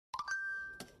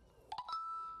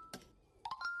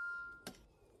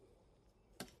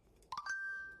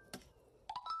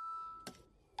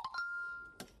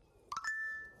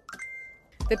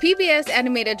The PBS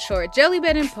animated short Jelly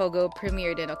Ben and Pogo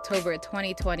premiered in October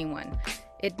 2021.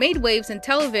 It made waves in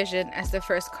television as the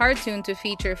first cartoon to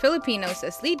feature Filipinos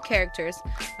as lead characters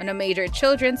on a major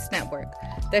children's network.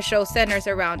 The show centers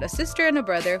around a sister and a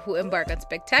brother who embark on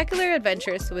spectacular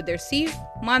adventures with their sea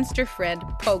monster friend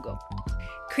Pogo.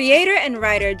 Creator and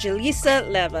writer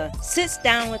Julissa Leva sits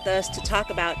down with us to talk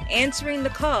about answering the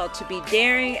call to be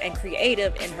daring and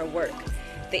creative in her work,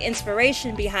 the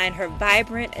inspiration behind her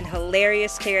vibrant and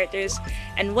hilarious characters,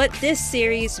 and what this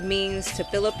series means to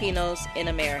Filipinos in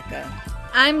America.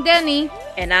 I'm Denny.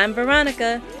 And I'm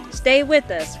Veronica. Stay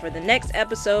with us for the next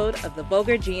episode of the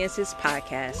Vulgar Geniuses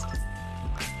podcast.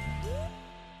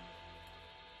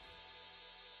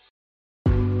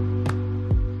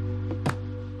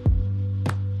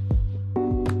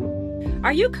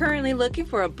 Are you currently looking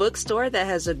for a bookstore that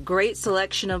has a great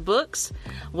selection of books?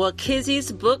 Well, Kizzy's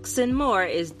Books and More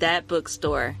is that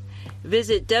bookstore.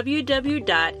 Visit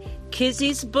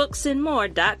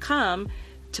www.kizzy'sbooksandmore.com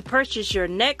to purchase your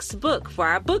next book for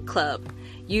our book club.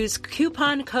 Use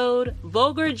coupon code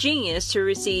VulgarGenius to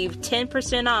receive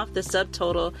 10% off the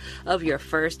subtotal of your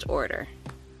first order.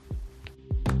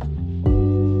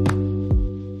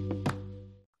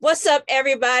 What's up,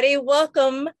 everybody?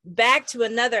 Welcome back to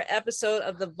another episode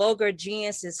of the Vulgar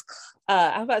Geniuses.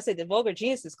 I'm about to say the Vulgar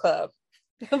Geniuses Club,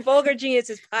 the Vulgar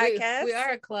Geniuses podcast. We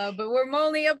are a club, but we're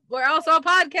also a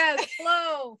podcast.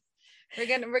 Hello,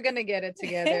 we're gonna get it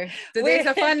together. Today's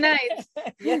a fun night.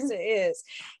 Yes, it is,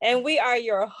 and we are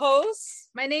your hosts.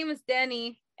 My name is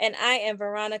Denny. And I am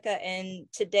Veronica, and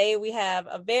today we have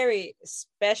a very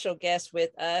special guest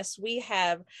with us. We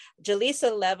have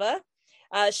Julissa Leva.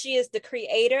 She is the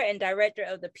creator and director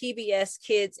of the PBS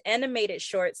Kids animated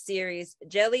short series,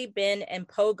 Jelly Ben and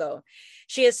Pogo.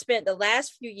 She has spent the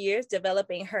last few years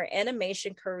developing her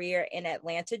animation career in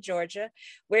Atlanta, Georgia,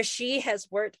 where she has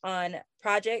worked on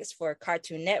projects for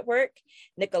Cartoon Network,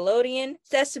 Nickelodeon,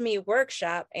 Sesame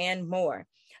Workshop, and more.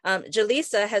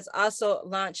 Julissa has also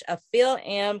launched a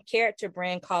Fil-Am character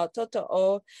brand called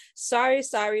Totoo Sari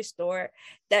Sari Store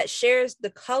that shares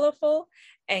the colorful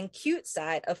and cute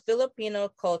side of Filipino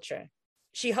culture.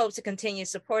 She hopes to continue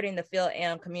supporting the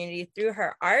Fil-Am community through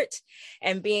her art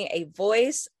and being a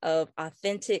voice of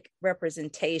authentic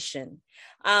representation.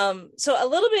 So a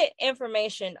little bit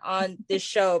information on this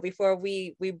show before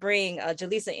we bring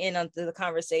Julissa in onto the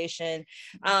conversation.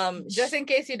 Just in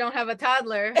case you don't have a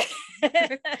toddler.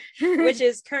 Which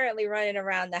is currently running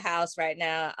around the house right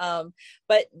now.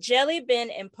 But Jelly Ben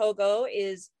and Pogo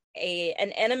is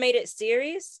an animated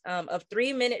series of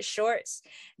 3-minute shorts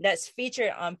that's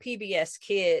featured on PBS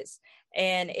Kids,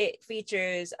 and it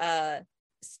features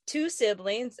two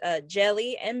siblings,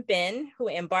 Jelly and Ben, who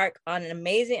embark on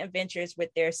amazing adventures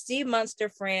with their sea monster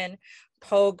friend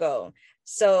Pogo.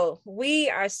 So we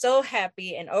are so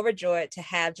happy and overjoyed to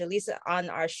have Julissa on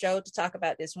our show to talk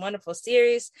about this wonderful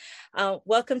series.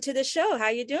 Welcome to the show. How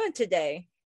are you doing today?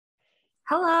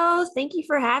 Hello, thank you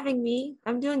for having me.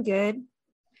 I'm doing good.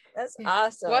 That's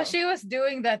awesome. While she was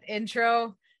doing that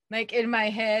intro, like in my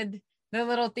head, the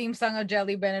little theme song of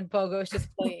Jelly Ben and Pogo is just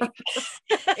playing.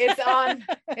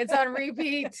 It's on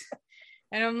repeat.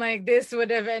 And I'm like, this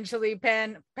would eventually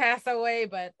pass away,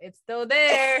 but it's still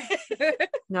there.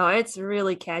 No, it's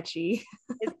really catchy.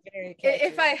 It's very catchy.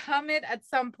 If I hum it at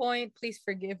some point, please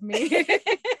forgive me.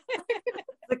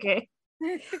 Okay.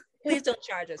 Please don't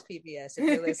charge us PBS if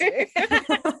you're listening.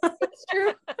 It's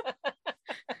true.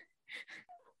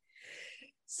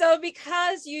 So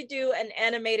because you do an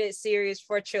animated series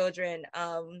for children,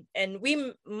 and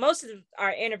most of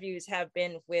our interviews have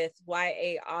been with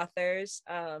YA authors,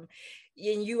 and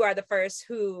you are the first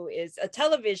who is a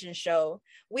television show,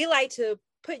 we like to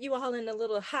put you all in a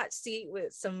little hot seat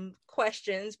with some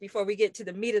questions before we get to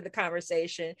the meat of the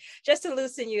conversation, just to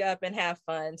loosen you up and have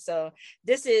fun. So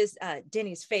this is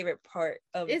Denny's favorite part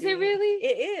of Is it really?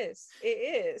 It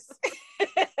is.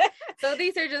 So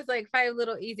these are just like 5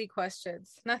 little easy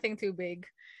questions, nothing too big.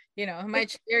 You know,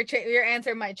 your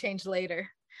answer might change later.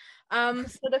 So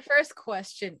the first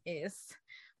question is,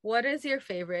 what is your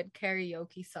favorite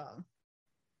karaoke song?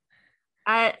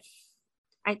 I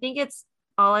think it's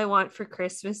All I Want for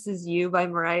Christmas Is You by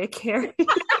Mariah Carey.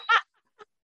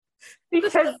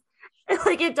 Because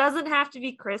like it doesn't have to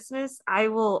be Christmas. I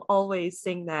will always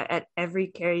sing that at every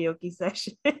karaoke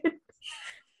session.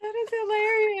 That is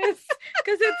hilarious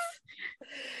because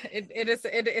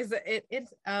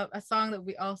it's a song that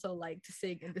we also like to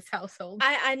sing in this household.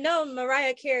 I know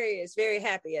Mariah Carey is very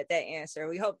happy at that answer.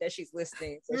 We hope that she's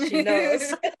listening so she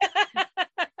knows.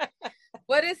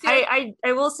 What is your... I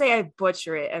will say I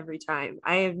butcher it every time.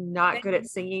 I am not good at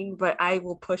singing, but I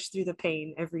will push through the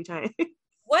pain every time.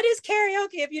 what is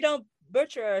karaoke if you don't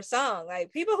butcher a song?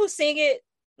 Like people who sing it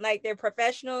like they're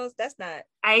professionals, that's not.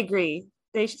 I agree.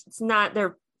 It's not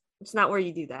where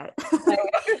you do that.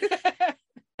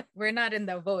 We're not in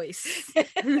The Voice.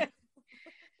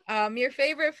 Your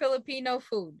favorite Filipino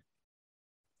food?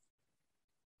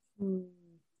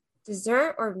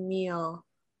 Dessert or meal?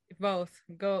 Both.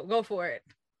 Go for it.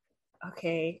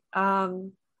 Okay.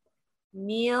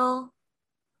 Meal.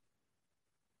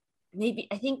 Maybe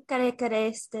I think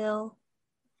kare-kare still.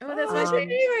 Oh, that's my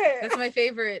favorite. That's my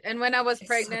favorite. And when I was It's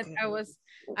pregnant, so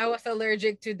I was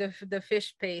allergic to the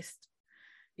fish paste.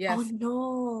 Yes. Oh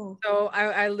no. So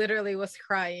I literally was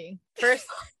crying.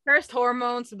 First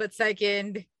hormones, but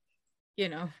second,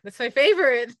 that's my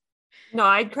favorite. No,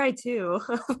 I'd cry too,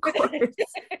 of course.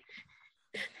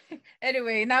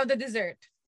 Anyway, now the dessert.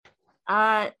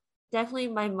 Definitely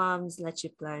my mom's leche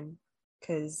plan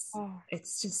because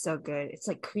it's just so good. It's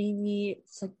like creamy.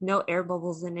 It's like no air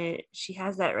bubbles in it. She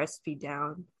has that recipe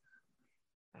down.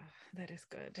 That is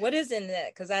good. What is in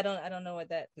that? Because I don't know what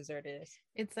that dessert is.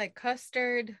 It's like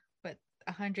custard, but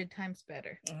 100 times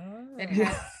better. Oh. It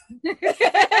has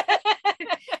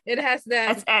it has that.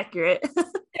 That's accurate.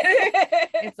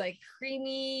 It's like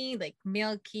creamy, like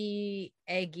milky,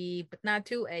 eggy, but not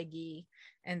too eggy.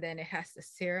 And then it has the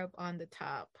syrup on the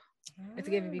top. It's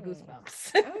giving me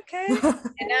goosebumps. Okay.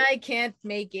 And I can't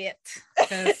make it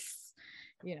because,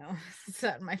 it's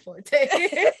not my forte.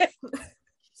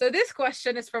 So this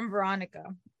question is from Veronica.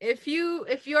 If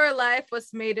your life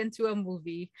was made into a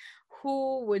movie,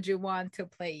 who would you want to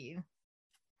play you?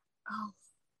 Oh,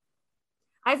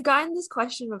 I've gotten this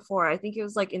question before. I think it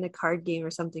was like in a card game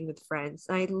or something with friends.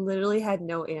 And I literally had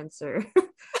no answer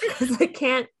because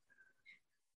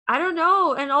I don't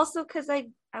know. And also because I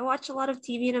watch a lot of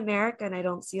TV in America and I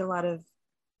don't see a lot of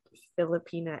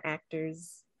Filipina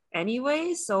actors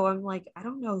anyway. So I'm like, I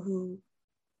don't know who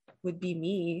would be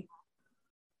me.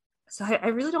 So I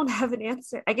really don't have an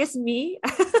answer. I guess me.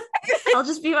 I'll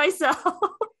just be myself.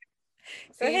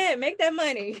 Go ahead, make that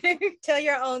money. Tell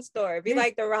your own story. Be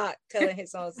like The Rock telling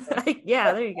his own story.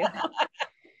 Yeah, there you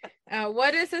go.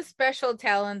 What is a special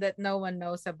talent that no one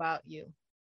knows about you?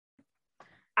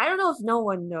 I don't know if no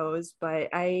one knows, but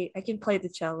I can play the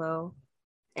cello,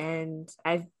 and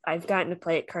I've gotten to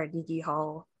play at Carnegie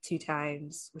Hall 2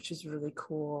 times, which is really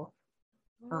cool.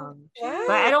 Wow.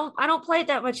 But I don't play it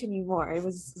that much anymore.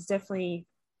 It's definitely,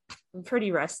 I'm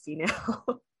pretty rusty now.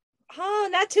 Oh,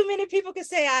 not too many people can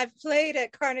say I've played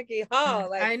at Carnegie Hall.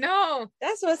 Like, I know.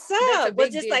 That's what's up.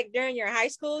 But just deal. Like during your high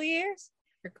school years?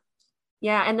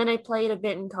 Yeah, and then I played a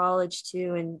bit in college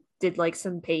too and did like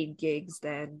some paid gigs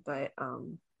then. But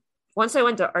once I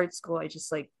went to art school, I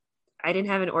just I didn't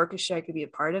have an orchestra I could be a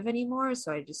part of anymore.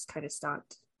 So I just kind of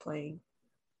stopped playing.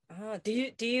 Do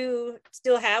you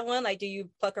still have one? Like, do you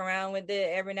pluck around with it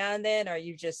every now and then, or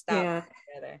you just stop? Yeah.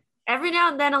 Every now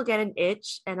and then I'll get an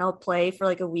itch and I'll play for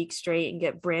like a week straight and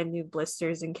get brand new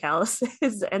blisters and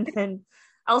calluses. And then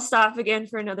I'll stop again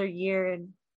for another year. And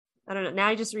I don't know. Now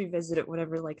I just revisit it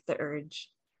whenever like the urge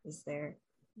is there.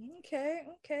 Okay.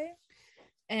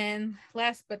 And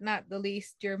last but not the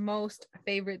least, your most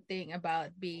favorite thing about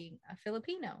being a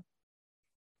Filipino?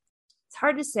 It's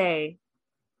hard to say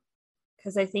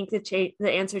because I think the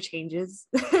answer changes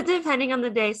depending on the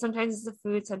day. Sometimes it's the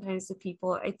food, sometimes the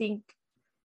people. I think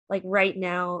like right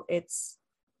now it's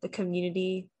the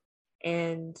community,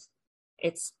 and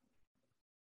it's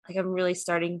like I'm really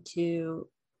starting to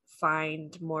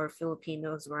find more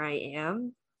Filipinos where I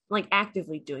am, like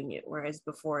actively doing it, whereas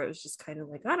before it was just kind of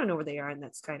like I don't know where they are, and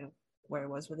that's kind of where I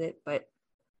was with it. But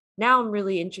now I'm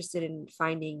really interested in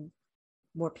finding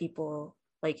more people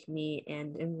like me,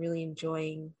 and I'm really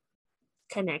enjoying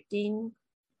connecting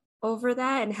over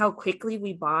that and how quickly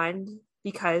we bond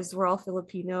because we're all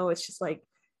Filipino. It's just like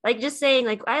just saying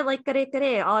like I like kare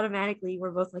kare, automatically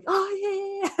we're both like,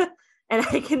 oh yeah. And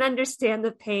I can understand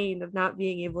the pain of not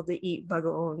being able to eat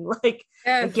bagoong. Like,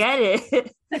 yes. I get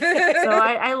it. So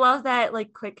I love that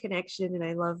like quick connection, and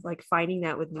I love like finding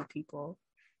that with new people.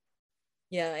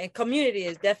 Yeah, and community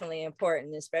is definitely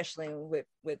important, especially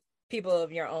with people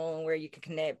of your own where you can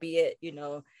connect, be it,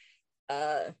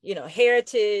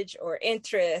 heritage or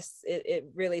interests.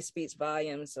 It really speaks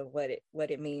volumes of what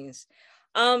it means.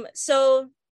 So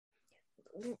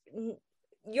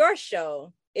your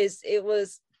show it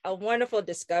was a wonderful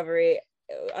discovery.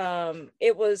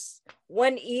 It was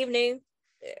one evening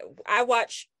I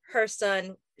watched her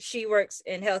son. She works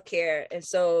in healthcare, and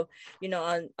so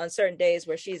on certain days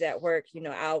where she's at work,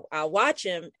 I'll watch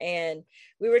him, and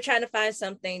we were trying to find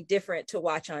something different to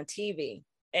watch on TV.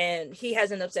 And he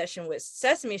has an obsession with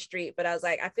Sesame Street, but I was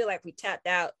like, I feel like we tapped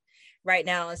out right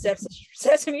now on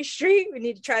Sesame Street. We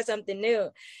need to try something new.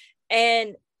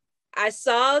 And I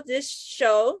saw this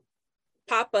show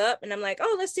pop up and I'm like,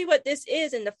 oh, let's see what this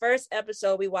is. And the first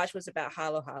episode we watched was about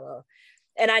Halo Halo.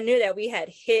 And I knew that we had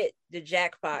hit the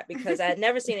jackpot because I had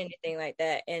never seen anything like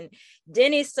that. And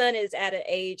Denny's son is at an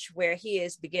age where he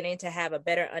is beginning to have a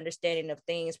better understanding of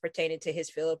things pertaining to his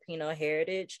Filipino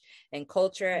heritage and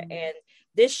culture. Mm-hmm. And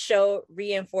this show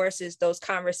reinforces those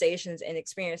conversations and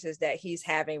experiences that he's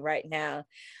having right now.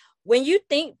 When you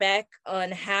think back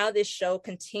on how this show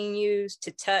continues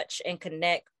to touch and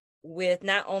connect with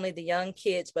not only the young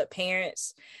kids, but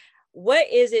parents,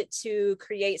 what is it to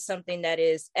create something that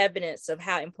is evidence of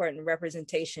how important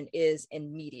representation is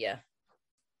in media?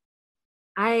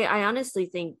 I honestly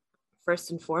think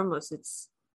first and foremost, it's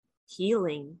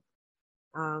healing,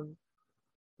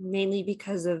 mainly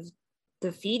because of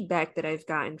the feedback that I've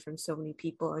gotten from so many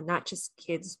people, and not just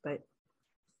kids, but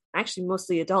actually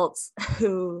mostly adults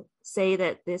who say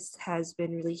that this has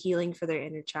been really healing for their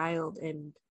inner child.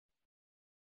 And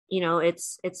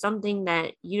it's something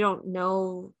that you don't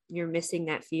know you're missing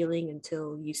that feeling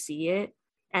until you see it.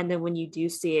 And then when you do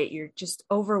see it, you're just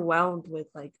overwhelmed with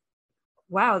like,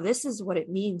 wow, this is what it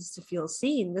means to feel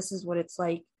seen. This is what it's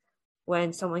like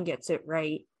when someone gets it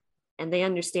right and they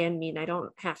understand me and I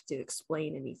don't have to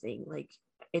explain anything. Like,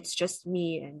 it's just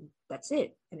me and that's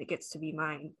it. And it gets to be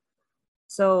mine.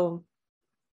 So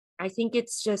I think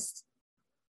it's just,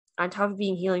 on top of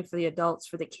being healing for the adults,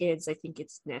 for the kids, I think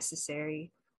it's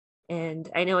necessary. And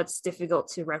I know it's difficult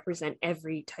to represent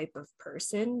every type of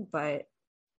person, but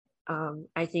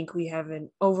I think we have an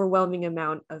overwhelming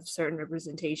amount of certain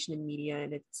representation in media,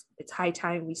 and it's high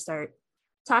time we start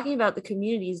talking about the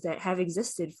communities that have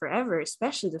existed forever,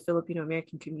 especially the Filipino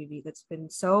American community that's been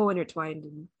so intertwined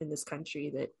in this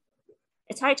country, that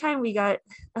it's high time we got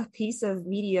a piece of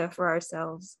media for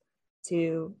ourselves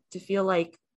to feel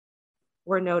like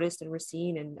we're noticed and we're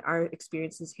seen and our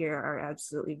experiences here are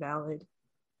absolutely valid.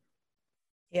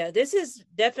 Yeah, this is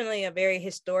definitely a very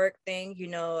historic thing.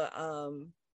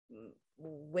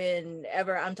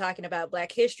 Whenever I'm talking about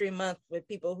Black History Month with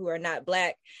people who are not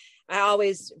Black, I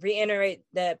always reiterate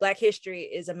that Black history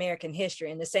is American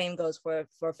history, and the same goes for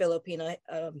Filipino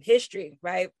history,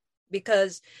 right?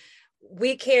 Because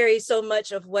we carry so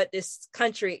much of what this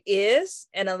country is,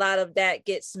 and a lot of that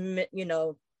gets,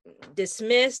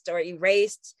 dismissed or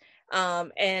erased.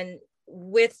 And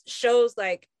with shows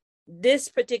like this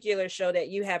particular show that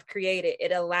you have created,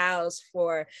 it allows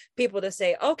for people to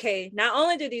say, okay, not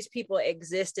only do these people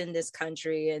exist in this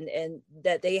country and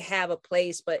that they have a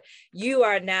place, but you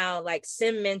are now like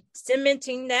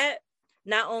cementing that,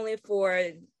 not only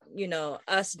for,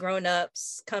 us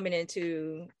grown-ups coming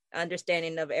into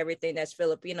understanding of everything that's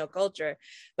Filipino culture,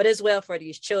 but as well for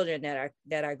these children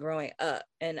that are growing up.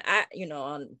 And I,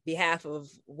 on behalf of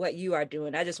what you are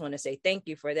doing, I just want to say thank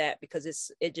you for that,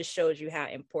 because it just shows you how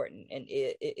important and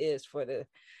it is for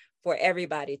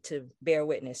everybody to bear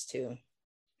witness to.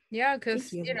 Yeah,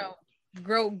 because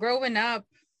growing up,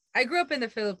 I grew up in the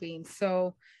Philippines,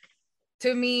 so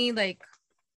to me, like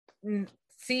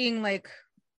seeing like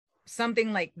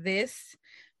something like this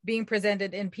being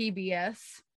presented in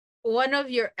PBS, one of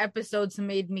your episodes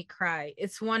made me cry.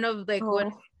 It's one of like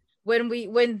when we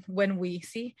went to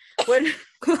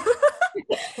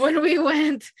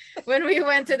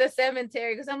the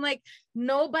cemetery, because I'm like,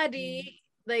 nobody,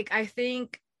 like, I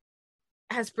think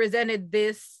has presented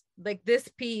this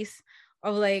piece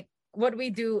of like what we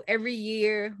do every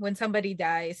year when somebody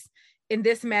dies in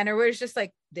this manner, where it's just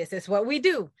like, this is what we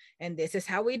do and this is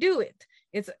how we do it.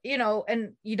 It's,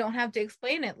 and you don't have to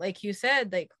explain it. Like you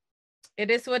said, like,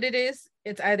 it is what it is.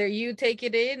 It's either you take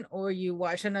it in or you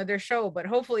watch another show, but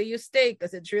hopefully you stay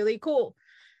because it's really cool,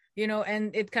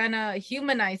 and it kind of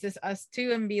humanizes us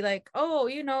too, and be like,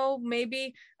 oh,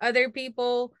 maybe other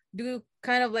people do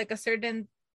kind of like a certain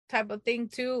type of thing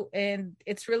too, and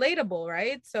it's relatable,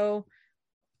 right? So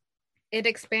it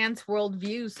expands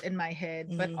worldviews in my head,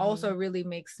 but also really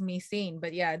makes me seen.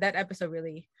 But yeah, that episode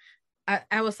really,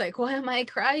 I was like, why am I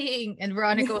crying? And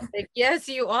Veronica was like, yes,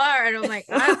 you are. And I'm like,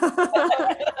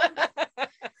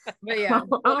 but yeah.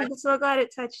 I'm so glad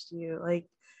it touched you. Like,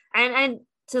 and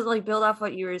to like build off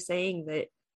what you were saying, that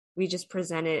we just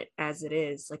present it as it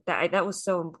is. Like that was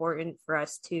so important for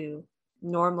us to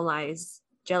normalize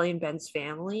Jelly and Ben's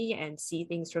family and see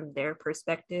things from their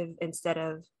perspective instead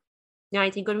of, I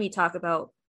think when we talk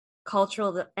about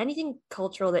anything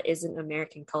cultural that isn't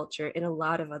American culture in a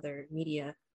lot of other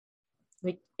media,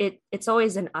 like it's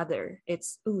always an other.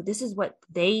 It's, ooh, this is what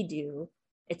they do.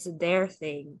 It's their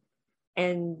thing.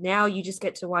 And now you just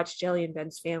get to watch Jelly and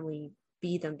Ben's family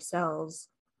be themselves.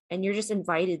 and you're just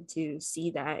invited to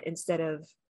see that instead of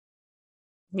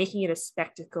making it a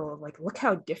spectacle of like, look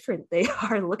how different they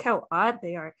are, look how odd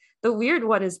they are. The weird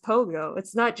one is Pogo.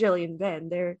 It's not Jilly and Ben.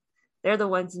 They're the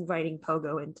ones inviting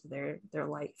Pogo into their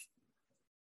life.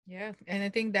 Yeah, and I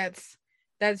think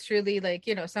that's really like,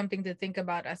 you know, something to think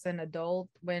about as an adult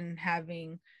when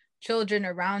having children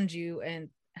around you, and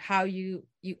how you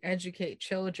educate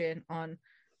children on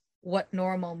what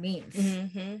normal means.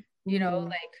 You know,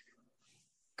 like,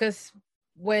 because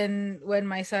when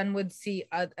my son would see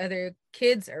other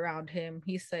kids around him,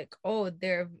 he's like, oh,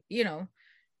 they're, you know,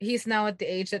 he's now at the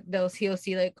age that he'll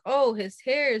see like, oh, his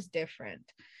hair is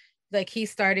different. Like,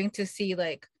 he's starting to see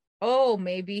like, oh,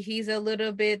 maybe he's a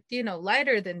little bit, you know,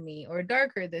 lighter than me or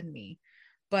darker than me.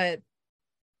 But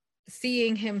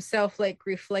seeing himself like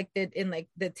reflected in like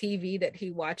the TV that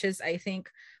he watches, I think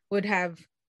would have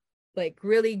like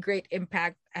really great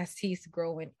impact as he's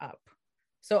growing up.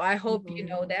 So I hope you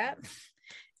know that.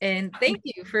 And thank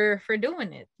you for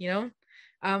doing it, you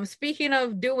know. Speaking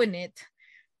of doing it,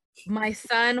 my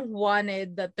son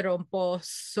wanted the trompo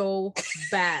so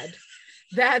bad.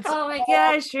 That's oh my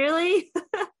gosh, really?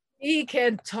 he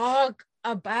can talk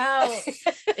about.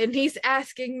 And he's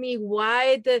asking me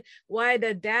why the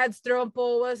dad's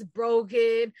trompo was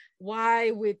broken,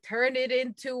 why we turned it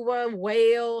into a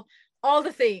whale, all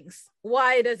the things.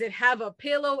 Why does it have a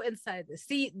pillow inside the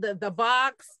seat, the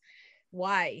box?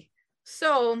 Why?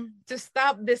 So to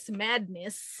stop this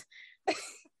madness,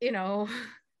 you know,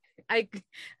 I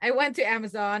went to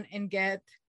Amazon and get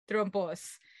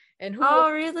trompos. And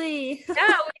who really?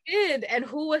 Yeah, we did. And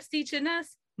who was teaching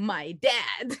us? My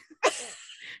dad.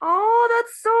 Oh,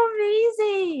 that's so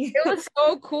amazing. It was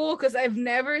so cool because I've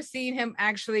never seen him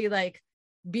actually like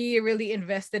be really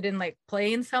invested in like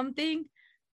playing something.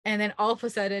 And then all of a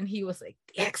sudden he was like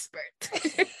the expert.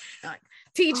 Like,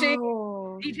 teaching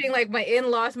like my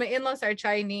in-laws. My in-laws are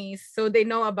Chinese, so they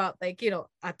know about like, you know,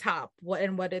 a top, what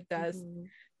it does.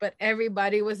 But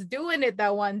everybody was doing it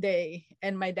that one day,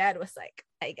 and my dad was like,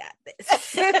 I got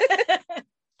this.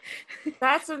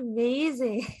 That's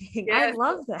amazing. Yeah. I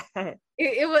love that.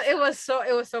 It was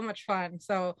so much fun.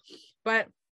 So, but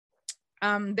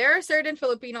there are certain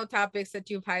Filipino topics that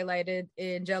you've highlighted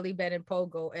in Jelly, Ben, and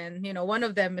Pogo, and you know, one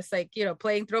of them is like, you know,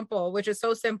 playing trompo, which is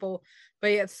so simple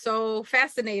but yet so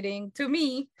fascinating to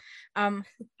me.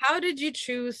 How did you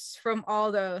choose from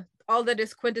all that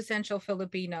is quintessential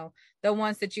Filipino, the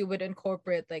ones that you would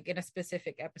incorporate like in a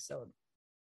specific episode?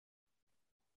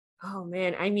 Oh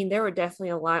man, I mean, there were definitely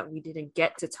a lot we didn't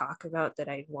get to talk about that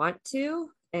I want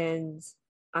to, and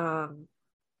I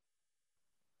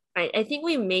think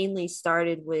we mainly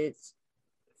started with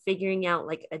figuring out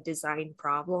like a design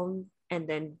problem and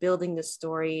then building the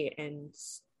story and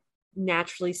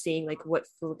naturally seeing like what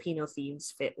Filipino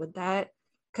themes fit with that.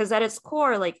 Because at its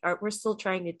core, like we're still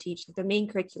trying to teach the main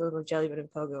curriculum of Jellybet and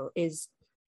Pogo is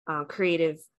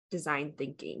creative design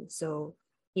thinking. So,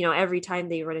 you know, every time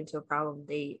they run into a problem,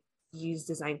 they use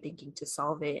design thinking to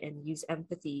solve it and use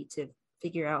empathy to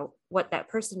figure out what that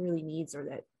person really needs or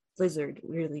that lizard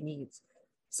really needs.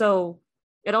 So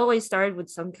it always started with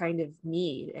some kind of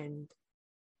need. And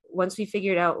once we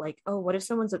figured out like, oh, what if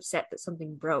someone's upset that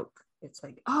something broke? It's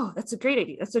like, oh, that's a great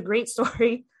idea. That's a great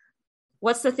story.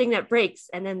 What's the thing that breaks?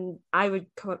 And then I would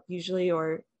come up usually,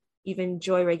 or even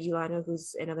Joy Regulano,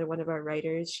 who's another one of our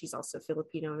writers. She's also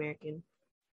Filipino American.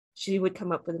 She would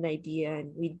come up with an idea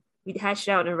and we'd hash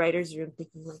it out in a writer's room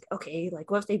thinking like, okay,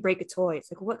 like what if they break a toy?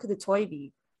 It's like, what could the toy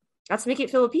be? Let's make it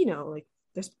Filipino. Like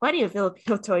there's plenty of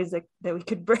Filipino toys that we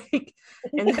could break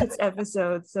in this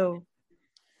episode. So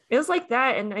it was like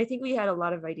that. And I think we had a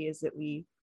lot of ideas that we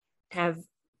have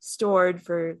stored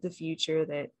for the future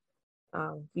that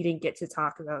we didn't get to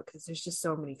talk about because there's just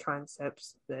so many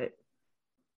concepts that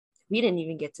we didn't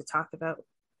even get to talk about,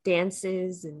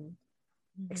 dances and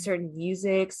like certain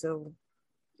music. So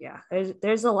yeah,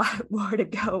 there's a lot more to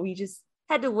go. We just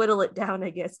had to whittle it down, I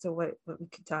guess, to what we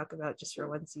could talk about just for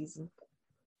one season.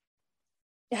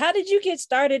 How did you get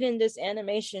started in this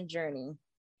animation journey?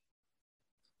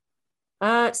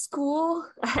 School.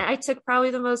 I took probably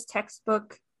the most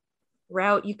textbook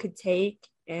route you could take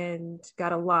and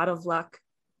got a lot of luck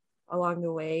along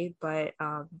the way. But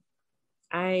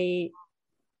I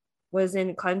was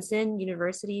in Clemson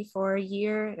University for a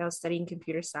year and I was studying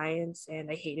computer science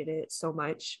and I hated it so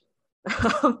much.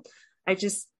 I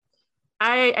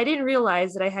didn't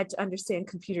realize that I had to understand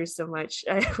computers so much,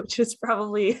 which was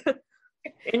probably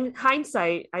in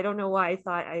hindsight, I don't know why I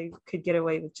thought I could get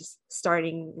away with just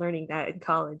learning that in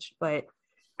college, but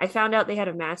I found out they had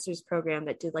a master's program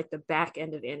that did like the back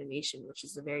end of animation, which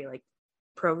is a very like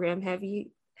program heavy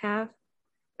half.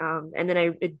 And then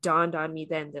it dawned on me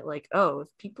then that like, oh, if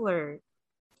people are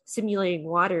simulating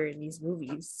water in these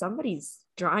movies, somebody's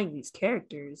drawing these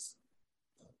characters.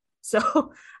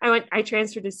 So I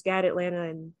transferred to SCAD Atlanta,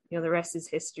 and the rest is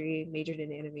history. Majored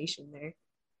in animation there.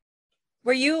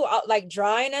 Were you like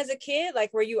drawing as a kid?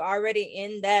 Like, were you already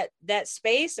in that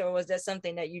space, or was that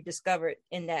something that you discovered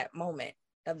in that moment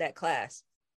of that class?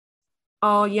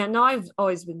 Oh yeah, no, I've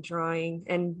always been drawing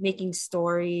and making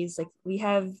stories. Like we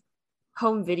have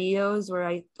home videos where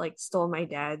I like stole my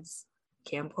dad's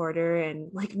camcorder, and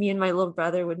like me and my little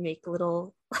brother would make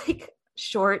little like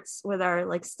shorts with our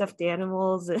like stuffed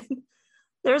animals. And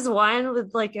there's one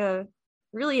with like a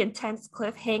really intense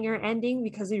cliffhanger ending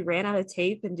because we ran out of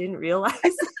tape and didn't realize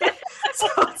it. So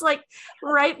it's like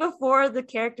right before the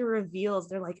character reveals,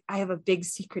 they're like, I have a big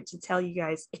secret to tell you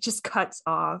guys. It just cuts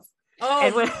off. Oh,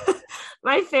 and when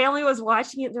my family was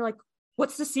watching it, they're like,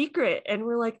 what's the secret? And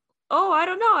we're like, oh, I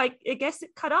don't know. I guess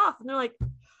it cut off. And they're like,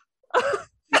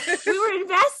 we were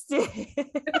invested.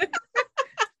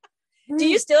 Do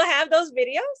you still have those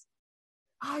videos?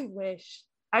 I wish.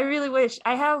 I really wish.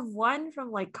 I have one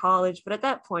from like college, but at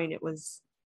that point it was,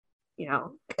 I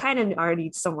kind of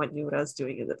already somewhat knew what I was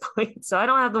doing at the point. So I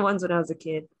don't have the ones when I was a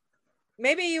kid.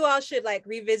 Maybe you all should like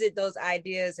revisit those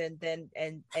ideas and then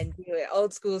and do it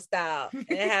old school style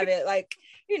and have it like,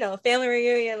 family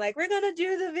reunion, like we're gonna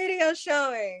do the video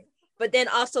showing, but then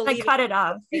also I cut it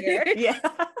off. Yeah.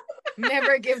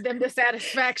 Never give them the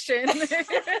satisfaction.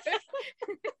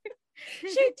 She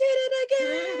did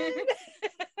it again.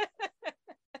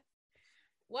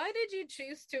 Why did you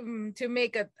choose to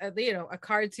make a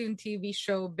cartoon TV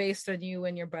show based on you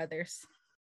and your brothers?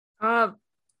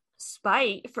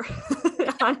 Spite, for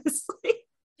honestly.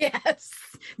 Yes,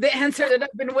 the answer that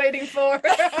I've been waiting for.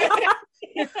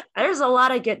 There's a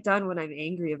lot I get done when I'm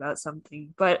angry about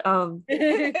something, but and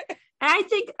I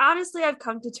think honestly I've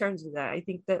come to terms with that. I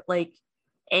think that like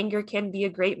anger can be a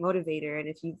great motivator, and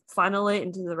if you funnel it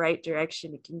into the right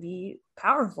direction, it can be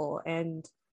powerful. And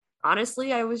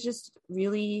honestly, I was just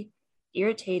really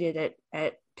irritated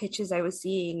at pitches I was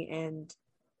seeing, and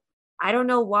I don't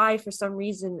know why, for some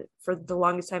reason, for the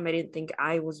longest time, I didn't think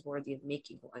I was worthy of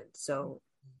making one. So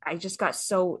I just got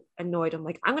so annoyed. I'm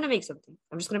like, I'm going to make something.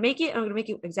 I'm just going to make it. I'm going to make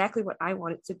it exactly what I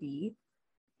want it to be.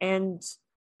 And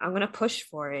I'm going to push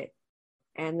for it.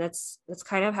 And that's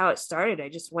kind of how it started. I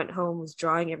just went home, was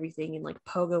drawing everything. And like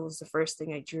Pogo was the first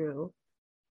thing I drew.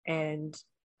 And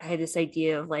I had this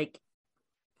idea of like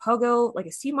Pogo, like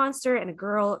a sea monster and a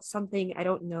girl, something, I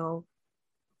don't know.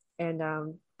 And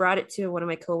brought it to one of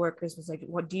my coworkers, was like,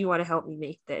 what do you want to help me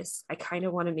make this? I kind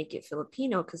of want to make it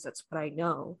Filipino because that's what I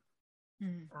know.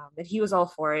 And he was all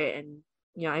for it. And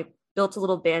I built a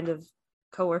little band of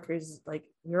coworkers, like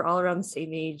we were all around the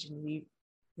same age, and we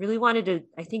really wanted to,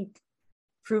 I think,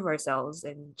 prove ourselves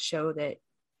and show that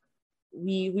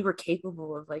we were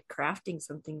capable of like crafting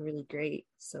something really great.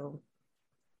 So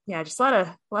yeah, just a lot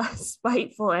of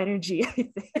spiteful energy, I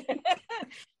think.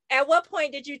 At what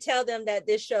point did you tell them that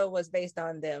this show was based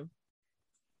on them?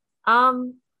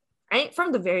 From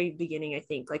the very beginning, I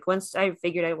think, like once I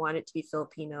figured I wanted to be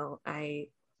Filipino, I'm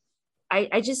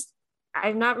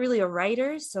not really a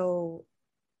writer, so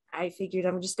I figured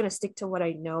I'm just gonna stick to what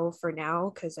I know for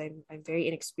now, because I'm very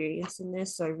inexperienced in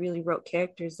this. So I really wrote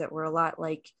characters that were a lot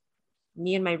like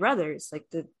me and my brothers. Like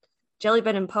the Jelly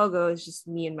Ben and Pogo is just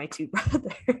me and my two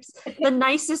brothers, the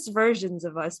nicest versions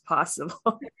of us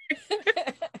possible.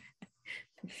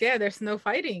 Yeah, there's no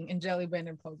fighting in Jelly Ben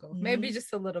and Pogo. Maybe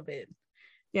just a little bit.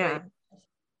 Yeah. But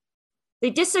they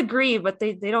disagree, but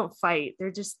they don't fight.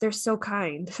 They're so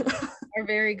kind. They're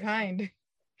very kind.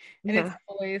 And it's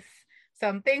always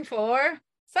something for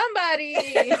somebody.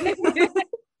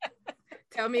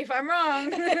 Tell me if I'm wrong.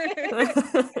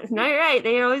 No, you're right.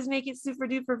 They always make it super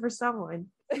duper for someone.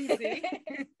 See?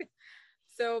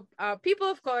 So people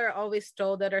of color are always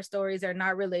told that our stories are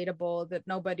not relatable, that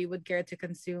nobody would care to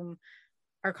consume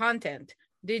our content.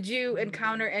 Did you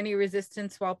encounter any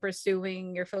resistance while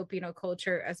pursuing your Filipino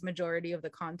culture as majority of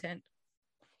the content?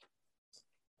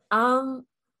 From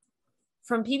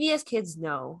PBS Kids,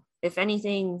 no. If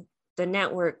anything, the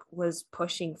network was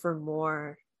pushing for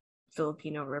more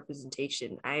Filipino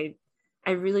representation. I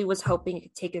really was hoping it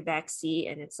could take a back seat,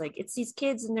 and it's like, it's these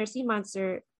kids and their sea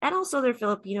monster, and also they're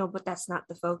Filipino, but that's not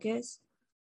the focus.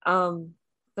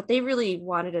 But they really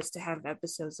wanted us to have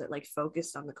episodes that like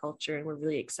focused on the culture, and we're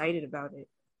really excited about it.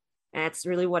 And that's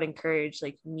really what encouraged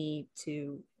like me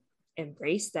to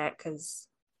embrace that, because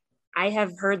I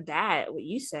have heard that, what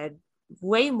you said,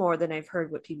 way more than I've heard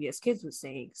what PBS Kids was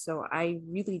saying. So I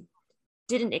really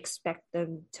didn't expect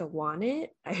them to want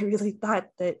it. I really thought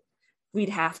that we'd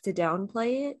have to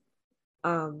downplay it.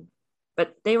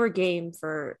 But they were game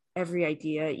for every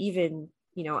idea, even,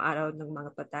 Araw ng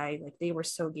Mga Patay, like they were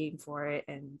so game for it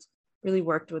and really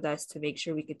worked with us to make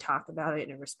sure we could talk about it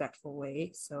in a respectful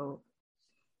way. So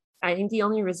I think the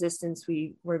only resistance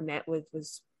we were met with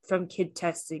was from kid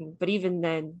testing, but even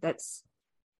then, that's,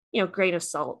 grain of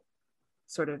salt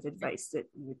sort of advice that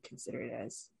you would consider it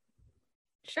as.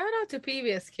 Shout out to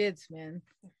PBS Kids, man.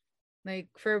 Like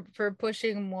for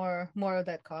pushing more of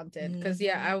that content. Because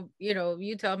I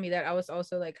you tell me that, I was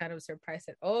also like kind of surprised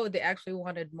that, oh, they actually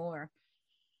wanted more.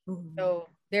 Mm-hmm. So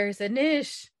there's a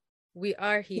niche. We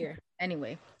are here.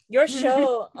 Anyway. Your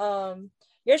show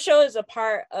is a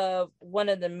part of one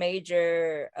of the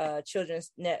major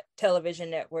children's television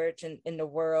networks in the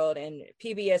world, and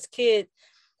PBS Kids.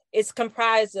 It's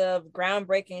comprised of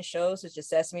groundbreaking shows such as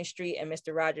Sesame Street and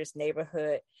Mr. Rogers'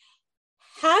 Neighborhood.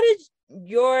 How did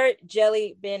your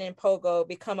Jelly, Ben, and Pogo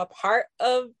become a part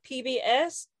of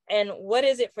PBS? And what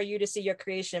is it for you to see your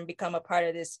creation become a part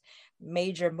of this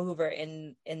major mover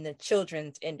in the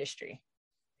children's industry?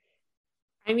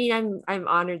 I mean, I'm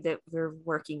honored that we're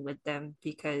working with them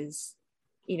because,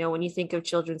 when you think of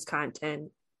children's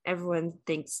content, everyone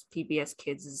thinks PBS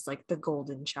Kids is like the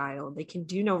golden child. They can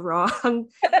do no wrong.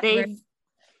 They've,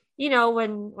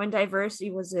 when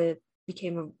diversity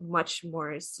became a much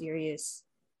more serious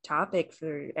topic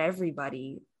for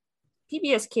everybody,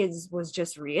 PBS Kids was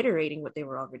just reiterating what they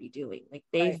were already doing. Like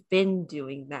they've been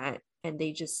doing that, and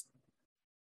they just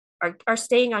are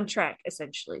staying on track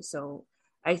essentially. So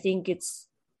I think it's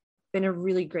been a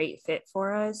really great fit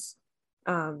for us.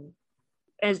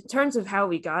 In terms of how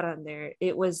we got on there,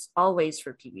 it was always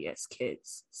for PBS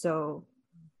Kids. So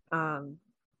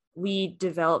we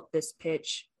developed this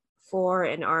pitch for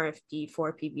an RFP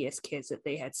for PBS Kids that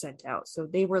they had sent out. So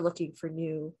they were looking for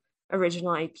new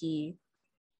original IP,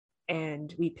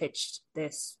 and we pitched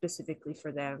this specifically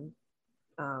for them.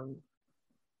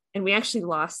 And we actually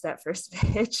lost that first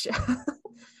pitch.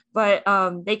 But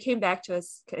they came back to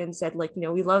us and said, like,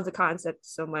 we love the concept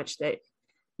so much that,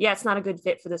 yeah, it's not a good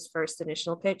fit for this first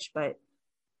initial pitch, but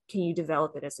can you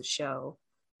develop it as a show?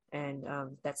 And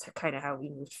that's kind of how we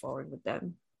moved forward with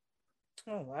them.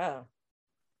 Oh, wow.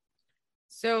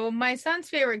 So my son's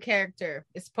favorite character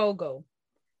is Pogo,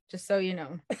 just so you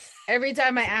know. Every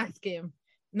time I ask him,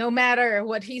 no matter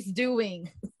what he's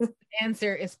doing, the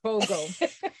answer is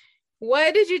Pogo.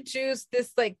 Why did you choose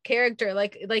this character,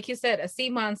 like you said, a sea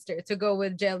monster, to go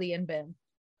with Jelly and Ben?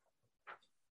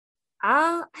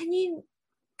 I mean,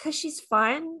 because she's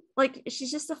fun. Like,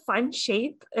 she's just a fun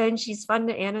shape, and she's fun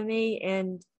to animate.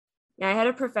 And I had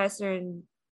a professor in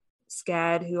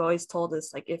SCAD who always told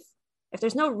us, like, if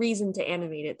there's no reason to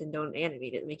animate it, then don't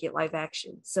animate it, make it live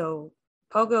action. So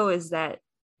Pogo is that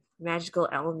magical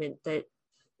element that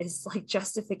is like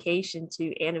justification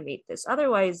to animate this.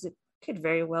 Otherwise, it could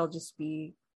very well just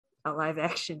be a live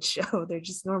action show. They're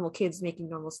just normal kids making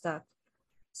normal stuff.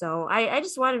 So I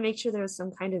just want to make sure there was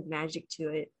some kind of magic to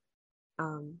it.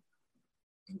 And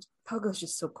Pogo's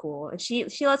just so cool, and she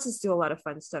lets us do a lot of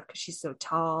fun stuff because she's so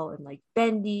tall and like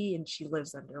bendy, and she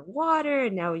lives underwater,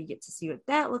 and now we get to see what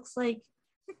that looks like.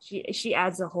 She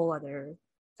adds a whole other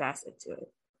facet to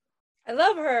it. I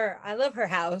love her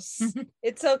house.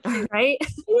 It's so cute. Right?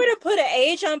 If you were to put an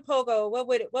age on Pogo, what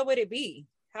would it be?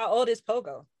 How old is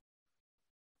Pogo?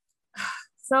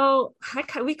 So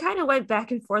we kind of went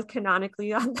back and forth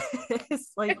canonically on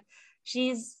this. Like,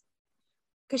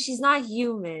 because she's not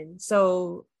human,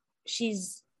 so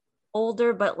she's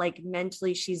older, but like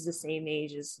mentally she's the same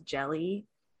age as Jelly.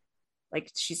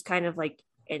 Like, she's kind of like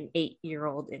an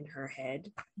 8-year-old in her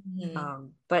head. Mm-hmm.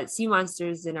 But sea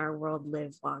monsters in our world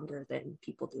live longer than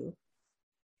people do.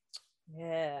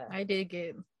 Yeah, I dig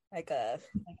it. Like a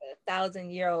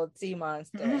 1,000-year-old sea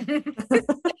monster.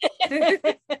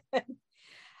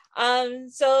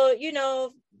 So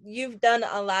you've done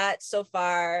a lot so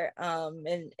far,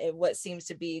 in what seems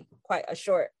to be quite a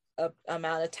short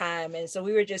amount of time, and so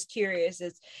we were just curious,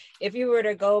 is if you were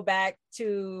to go back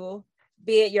to,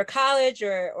 be it your college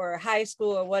or high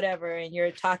school or whatever, and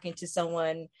you're talking to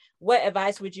someone, what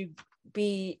advice would you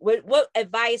be? What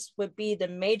advice would be the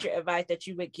major advice that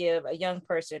you would give a young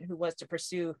person who wants to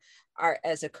pursue art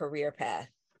as a career path?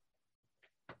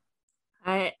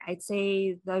 I'd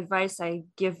say the advice I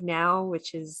give now,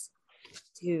 which is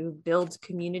to build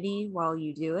community while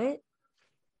you do it.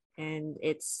 And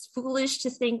it's foolish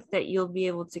to think that you'll be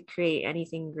able to create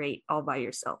anything great all by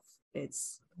yourself.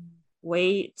 It's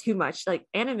way too much. Like,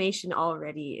 animation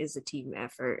already is a team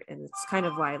effort, and it's kind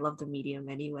of why I love the medium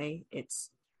anyway. It's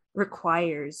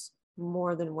requires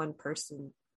more than one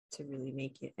person to really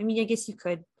make it. I mean, I guess you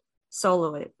could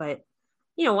solo it, but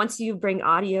once you bring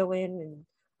audio in and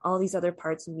all these other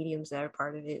parts and mediums that are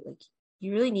part of it. Like,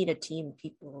 you really need a team of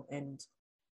people. And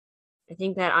I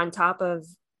think that on top of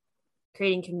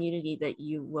creating community that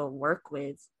you will work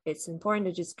with, it's important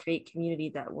to just create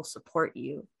community that will support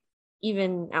you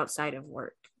even outside of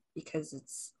work,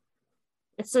 because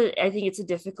I think it's a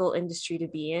difficult industry to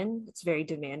be in. It's very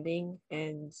demanding,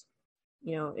 and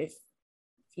if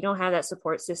you don't have that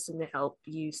support system to help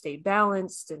you stay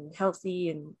balanced and healthy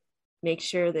and make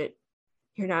sure that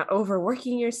you're not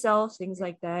overworking yourself, things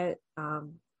like that, it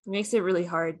makes it really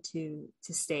hard to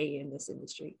stay in this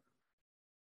industry.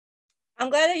 I'm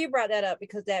glad that you brought that up,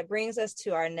 because that brings us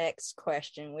to our next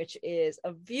question, which is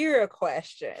a viewer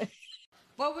question.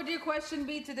 What would your question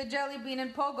be to the Jelly Bean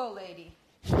and Pogo lady?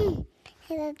 It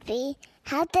would be,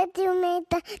 how did you make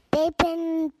the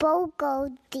baby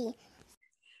Pogo tea?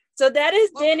 So that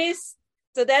is Denny's.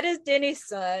 So that is Denny's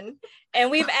son. And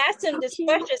we've asked him this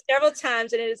question several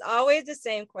times, and it is always the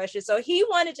same question. So he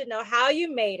wanted to know how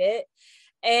you made it.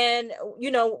 And,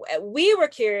 we were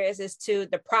curious as to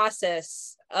the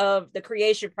process of the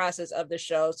creation process of the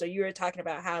show. So you were talking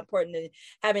about how important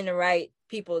having the right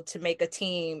people to make a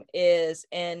team is.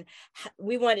 And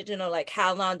we wanted to know, like,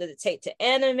 how long does it take to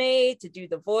animate, to do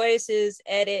the voices,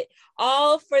 edit,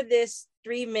 all for this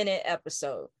 3-minute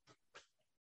episode?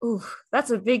 Ooh, that's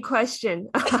a big question.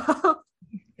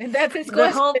 And that's his the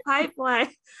question. whole pipeline.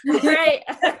 Right.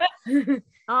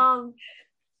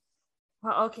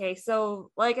 Well, okay.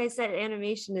 So like I said,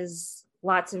 animation is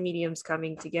lots of mediums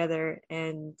coming together,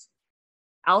 and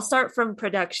I'll start from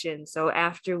production. So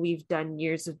after we've done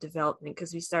years of development,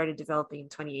 because we started developing in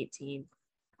 2018,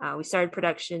 we started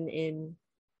production in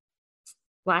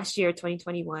last year,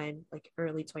 2021, like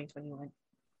early 2021.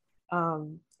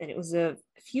 And it was a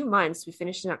few months. We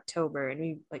finished in October, and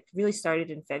we really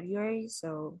started in February.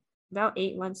 So about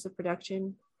 8 months of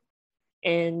production.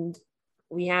 And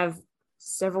we have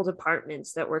several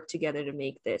departments that work together to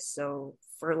make this. So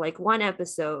for one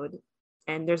episode,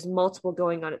 and there's multiple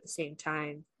going on at the same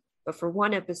time, but for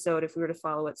one episode, if we were to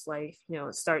follow its life,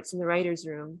 it starts in the writer's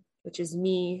room, which is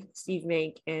me, Steve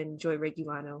Mank, and Joy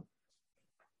Regulano,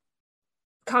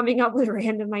 coming up with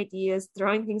random ideas,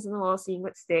 throwing things on the wall, seeing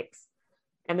what sticks.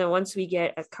 And then once we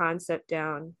get a concept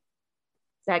down,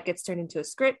 that gets turned into a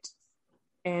script.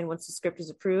 And once the script is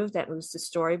approved, that moves to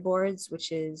storyboards,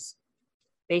 which is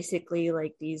basically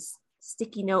like these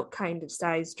sticky note kind of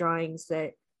size drawings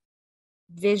that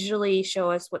visually show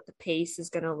us what the pace is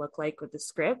going to look like with the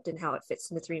script and how it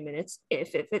fits into 3 minutes,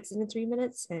 if it fits into 3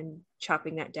 minutes, and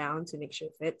chopping that down to make sure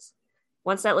it fits.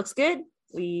 Once that looks good,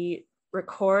 we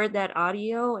record that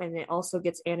audio, and it also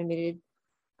gets animated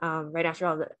right after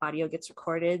all the audio gets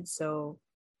recorded. So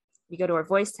we go to our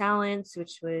voice talents,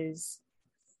 which was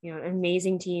an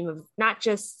amazing team of not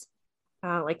just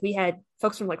we had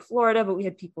folks from Florida, but we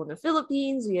had people in the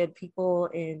Philippines, we had people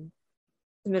in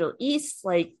the Middle East.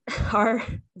 Our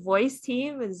voice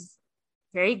team is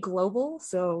very global,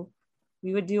 so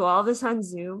we would do all this on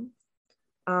Zoom,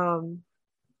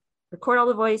 record all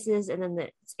the voices, and then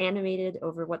it's animated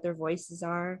over what their voices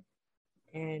are.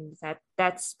 And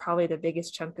that's probably the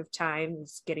biggest chunk of time,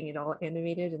 is getting it all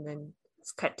animated, and then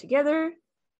it's cut together.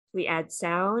 We add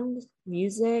sound,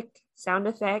 music, sound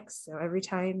effects. So every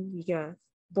time you get a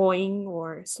boing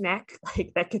or smack,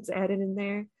 that gets added in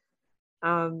there.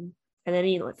 And then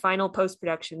any final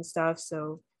post-production stuff.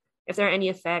 So if there are any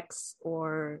effects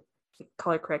or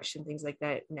color correction, things like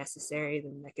that necessary,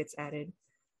 then that gets added.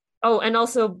 Oh, and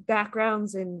also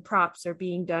backgrounds and props are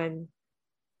being done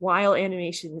while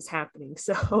animation is happening.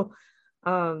 So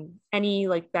any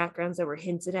backgrounds that were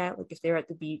hinted at, if they're at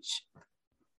the beach,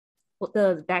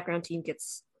 the background team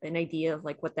gets an idea of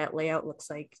what that layout looks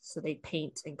like. So they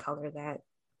paint and color that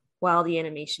while the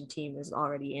animation team is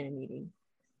already animating.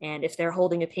 And if they're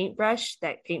holding a paintbrush,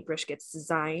 that paintbrush gets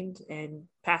designed and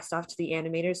passed off to the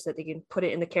animators so that they can put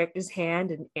it in the character's hand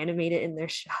and animate it in their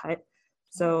shot.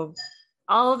 So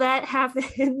all of that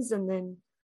happens. And then,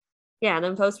 and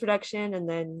then post-production, and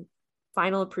then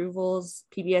final approvals.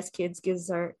 PBS Kids gives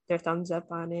their thumbs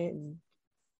up on it and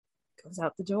goes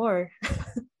out the door.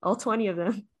 All 20 of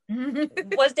them.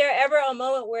 Was there ever a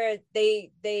moment where they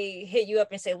hit you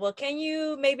up and say, well, can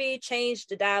you maybe change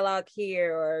the dialogue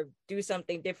here or do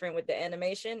something different with the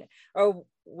animation? Or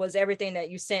was everything that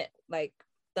you sent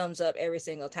thumbs up every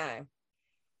single time?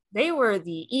 They were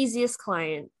the easiest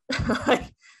client.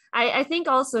 I think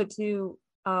also too,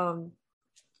 I'm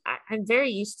very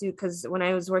used to, because when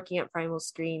I was working at Primal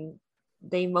Screen,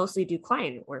 they mostly do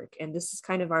client work. And this is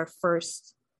kind of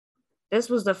this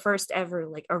was the first ever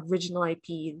original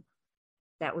IP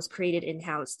that was created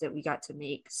in-house that we got to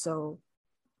make. So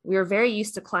we were very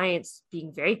used to clients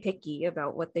being very picky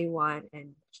about what they want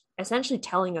and essentially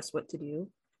telling us what to do.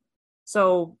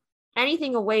 So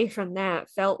anything away from that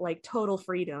felt like total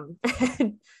freedom.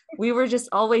 And we were just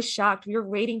always shocked. We were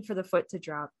waiting for the foot to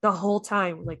drop the whole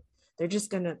time. Like, they're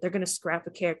gonna scrap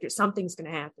a character. Something's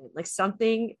gonna happen. Like,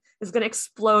 something is gonna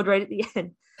explode right at the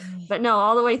end. But no,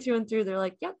 all the way through and through, they're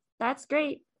like, yep, that's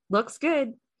great. Looks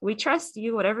good. We trust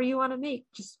you. Whatever you want to make,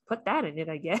 just put that in it,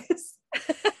 I guess.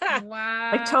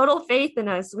 Wow. Like, total faith in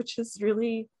us, which is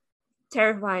really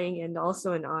terrifying and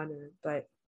also an honor. But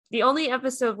the only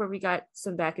episode where we got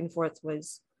some back and forth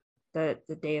was the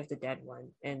Day of the Dead one,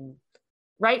 and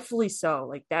rightfully so.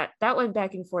 Like, that went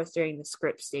back and forth during the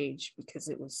script stage because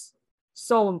it was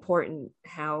so important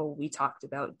how we talked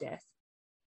about death.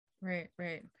 Right.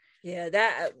 Yeah,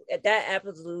 that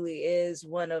absolutely is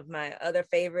one of my other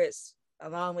favorites,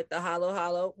 along with the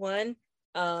Hollow one.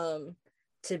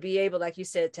 To be able, like you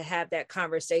said, to have that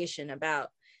conversation about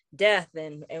death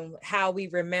and how we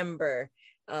remember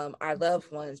our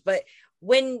loved ones. But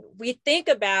when we think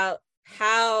about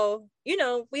how,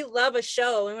 we love a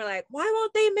show and we're like, why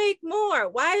won't they make more?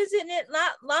 Why isn't it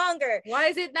not longer? Why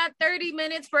is it not 30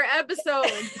 minutes per episode?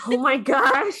 Oh my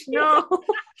gosh, no.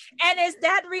 And it's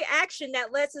that reaction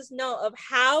that lets us know of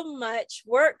how much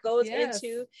work goes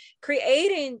into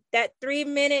creating that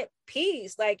 3-minute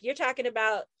piece. Like, you're talking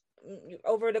about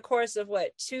over the course of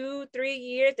 2-3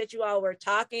 years that you all were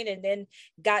talking, and then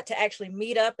got to actually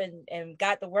meet up and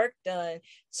got the work done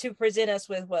to present us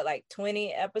with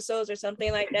 20 episodes or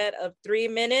something like that of 3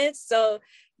 minutes. So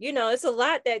it's a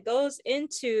lot that goes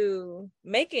into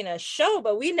making a show,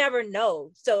 but we never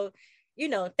know. So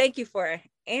thank you for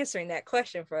answering that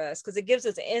question for us, because it gives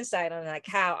us an insight on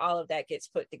how all of that gets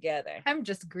put together. I'm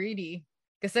just greedy.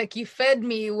 Because you fed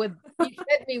me with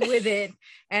it,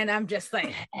 and I'm just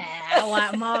like, I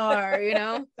want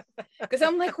more, because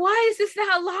I'm like, why is this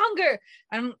not longer?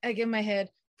 I'm like in my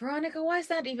head, Veronica, why is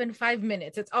that even 5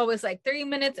 minutes? It's always 3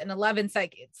 minutes and 11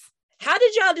 seconds. How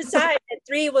did y'all decide that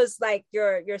 3 was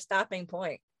your stopping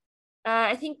point?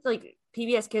 I think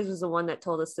PBS Kids was the one that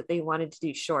told us that they wanted to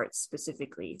do shorts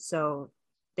specifically. So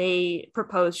they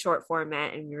proposed short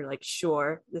format, and we were like,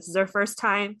 sure, this is our first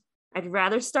time. I'd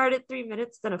rather start at 3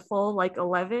 minutes than a full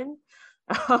 11,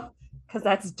 because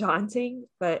that's daunting.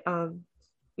 But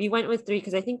we went with 3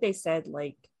 because I think they said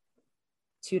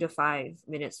 2 to 5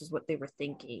 minutes is what they were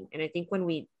thinking. And I think when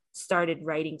we started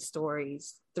writing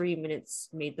stories, 3 minutes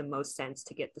made the most sense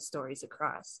to get the stories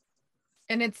across.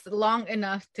 And it's long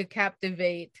enough to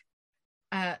captivate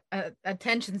a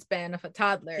attention span of a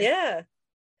toddler. Yeah.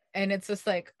 And it's just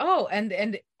oh,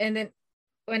 and then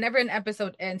whenever an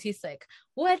episode ends, he's like,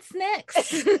 what's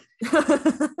next?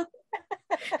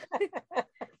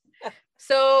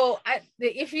 So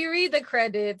if you read the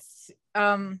credits,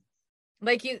 I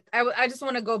just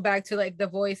want to go back to the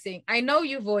voicing. I know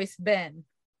you voiced Ben.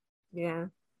 Yeah.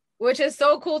 Which is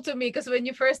so cool to me, because when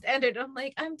you first entered, I'm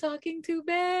like, I'm talking to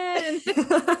Ben.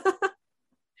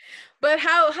 But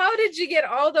how did you get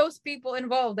all those people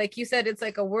involved? Like you said, it's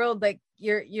a world,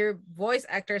 your voice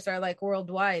actors are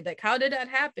worldwide. How did that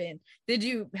happen? Did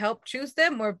you help choose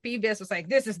them, or PBS was like,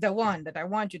 this is the one that I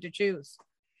want you to choose?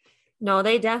 No,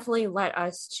 they definitely let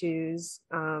us choose.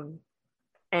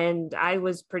 And I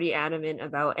was pretty adamant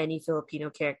about any Filipino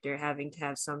character having to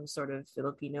have some sort of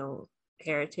Filipino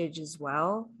heritage as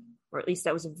well, or at least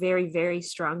that was a very, very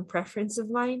strong preference of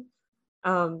mine.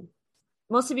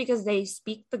 Mostly because they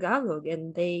speak Tagalog,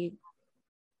 and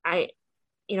I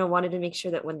wanted to make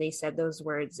sure that when they said those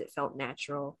words, it felt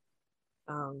natural.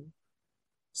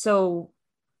 So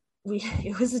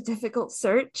it was a difficult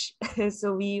search.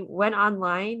 So we went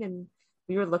online and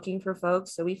we were looking for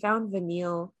folks. So we found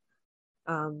Vanille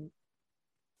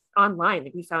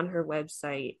online. We found her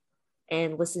website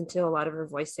and listened to a lot of her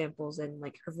voice samples, and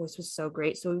her voice was so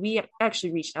great. So we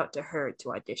actually reached out to her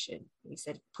to audition. We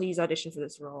said, please audition for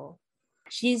this role.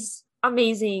 She's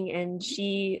amazing, and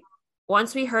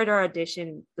once we heard our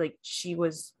audition, she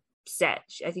was set.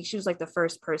 I think she was the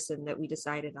first person that we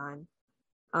decided on.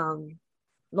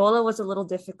 Lola was a little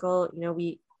difficult.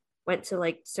 We went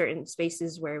to certain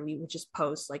spaces where we would just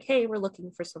post hey, we're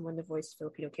looking for someone to voice a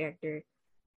Filipino character,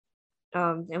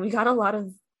 and we got a lot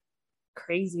of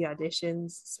crazy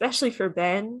auditions, especially for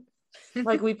Ben.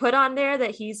 We put on there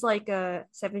that he's a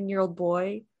 7-year-old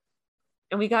boy,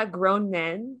 and we got grown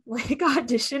men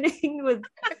auditioning with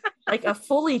a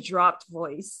fully dropped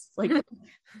voice,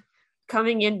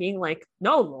 coming in being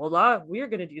no, Lola, we're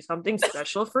gonna do something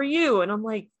special for you. And I'm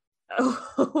like,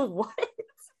 oh, what?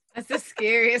 That's the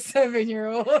scariest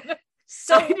 7-year-old.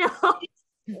 So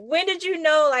when did you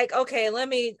know okay,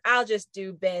 I'll just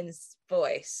do Ben's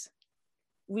voice?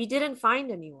 we didn't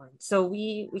find anyone. So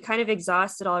we kind of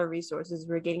exhausted all our resources.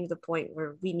 We were getting to the point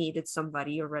where we needed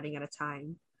somebody or running out of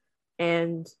time.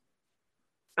 And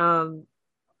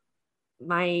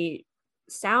my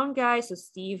sound guy, so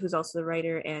Steve, who's also the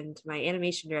writer, and my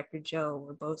animation director, Joe,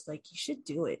 were both like, you should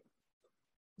do it.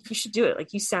 You should do it.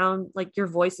 Like, you sound like your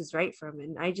voice is right for him.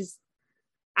 And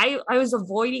I was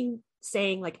avoiding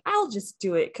saying like, I'll just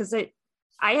do it, because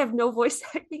I have no voice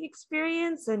acting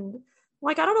experience, and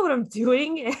like, I don't know what I'm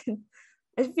doing, and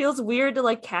it feels weird to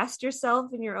like cast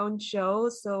yourself in your own show.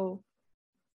 So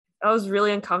I was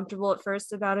really uncomfortable at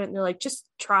first about it, and they're like, just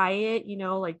try it,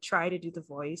 like try to do the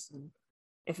voice, and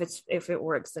if it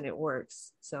works, then it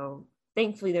works. So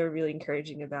thankfully they were really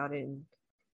encouraging about it, and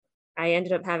I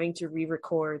ended up having to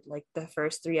re-record like the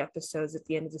first 3 episodes at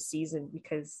the end of the season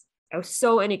because I was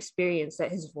so inexperienced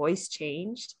that his voice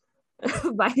changed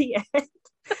by the end.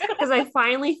 Because I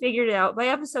finally figured it out by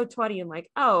episode 20. I'm like,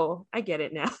 oh, I get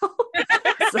it now.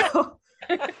 So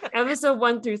episode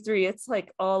 1 through 3, it's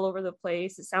like all over the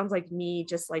place. It sounds like me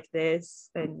just like this,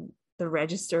 and the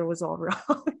register was all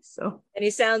wrong. So, and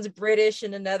he sounds British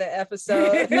in another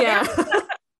episode. Yeah.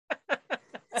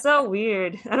 So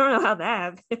weird. I don't know how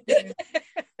that happened.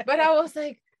 But I was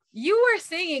like, you were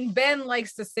singing Ben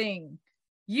Likes to Sing.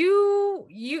 You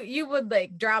would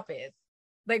like drop it.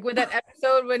 Like with that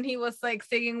episode when he was like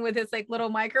singing with his like little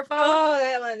microphone. Oh,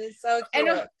 that one is so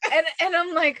cute. And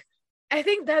I'm like, I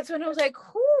think that's when I was like,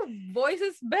 who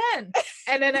voices Ben?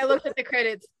 And then I looked at the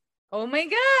credits. Oh my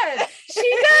God, she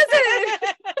does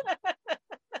it.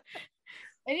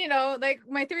 And like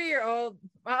my 3-year-old,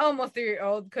 my almost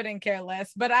 3-year-old couldn't care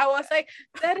less. But I was like,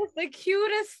 that is the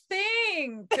cutest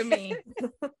thing to me.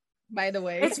 By the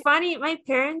way, it's funny, my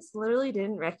parents literally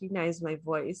didn't recognize my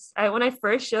voice. When I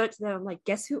first showed it to them, I'm like,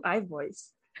 guess who I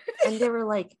voice? And they were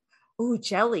like, oh,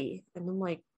 Jelly. And I'm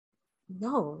like,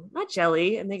 no, not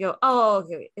Jelly. And they go, oh,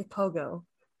 okay, it's Pogo.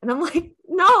 And I'm like,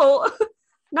 no,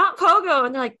 not Pogo.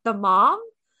 And they're like, the mom?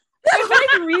 I'm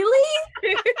like, really?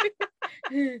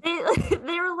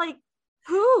 They were like,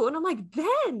 who? And I'm like,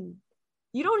 Ben,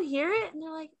 you don't hear it? And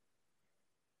they're like,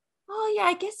 oh yeah,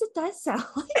 I guess it does sound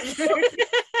like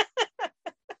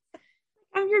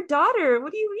I'm your daughter.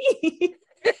 What do you mean?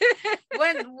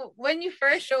 when you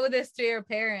first showed this to your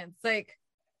parents, like,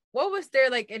 what was their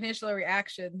like initial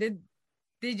reaction? Did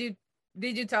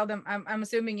you tell them? I'm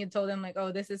assuming you told them like,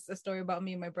 oh, this is a story about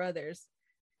me and my brothers,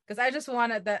 because I just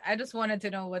wanted to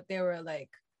know what they were like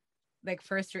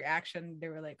first reaction. They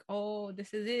were like, oh,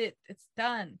 this is it, it's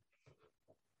done.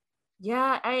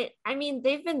 Yeah, I mean,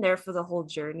 they've been there for the whole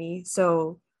journey,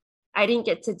 so I didn't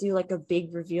get to do like a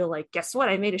big reveal, like, guess what,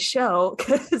 I made a show,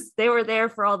 because they were there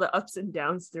for all the ups and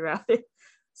downs throughout it.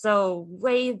 So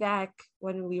way back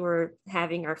when we were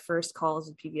having our first calls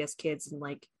with PBS Kids in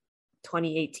like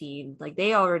 2018, like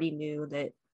they already knew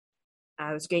that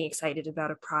I was getting excited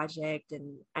about a project,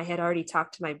 and I had already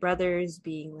talked to my brothers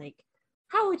being like,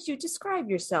 how would you describe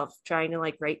yourself, trying to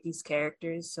like write these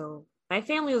characters. So my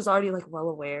family was already like well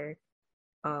aware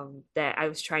that I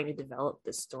was trying to develop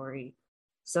this story.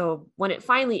 So when it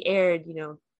finally aired,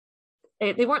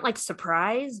 they weren't like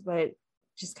surprised, but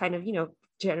just kind of,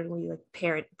 generally like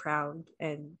parent proud,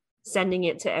 and sending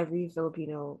it to every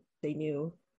Filipino they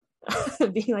knew,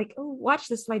 being like, oh, watch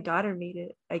this, my daughter made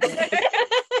it, I guess.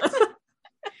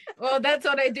 Well, that's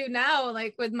what I do now.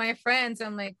 Like with my friends,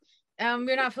 I'm like,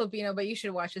 you're not Filipino, but you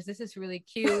should watch this. This is really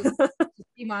cute.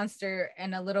 Sea monster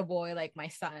and a little boy like my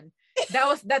son.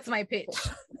 That's my pitch.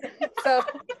 So,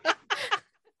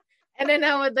 and then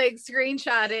I would like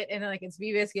screenshot it, and like, it's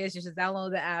PBS Kids. You should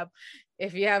download the app.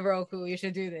 If you have Roku, you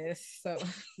should do this. So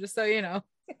just so you know.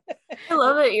 I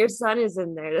love that your son is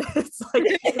in there. It's like,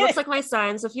 it looks like my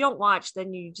son. So if you don't watch,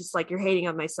 then you just like, you're hating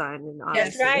on my son. And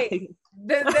that's right.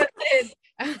 That's it.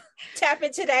 Tap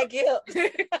into that guilt.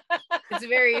 It's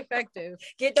very effective.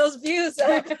 Get those views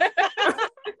up.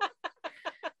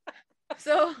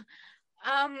 So,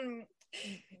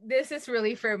 this is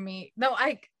really for me. No,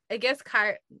 I guess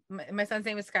my son's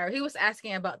name is Cairo. He was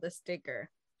asking about the sticker.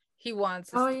 He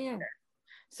wants a sticker. Yeah.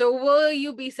 So will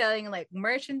you be selling like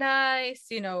merchandise,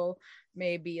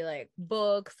 maybe like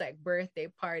books, like birthday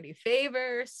party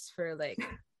favors for like,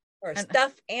 or a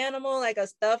stuffed animal, like a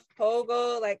stuffed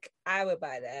pogo? Like, I would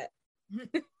buy that.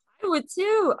 I would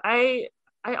too. I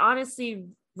honestly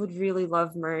would really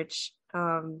love merch.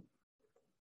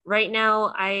 Right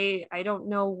now, I don't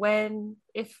know when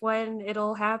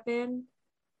it'll happen.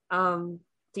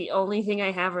 The only thing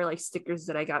I have are like stickers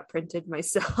that I got printed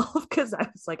myself, because I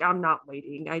was like, I'm not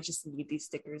waiting. I just need these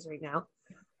stickers right now.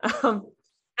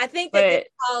 I think that But this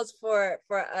calls for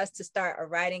us to start a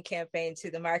writing campaign to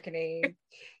the marketing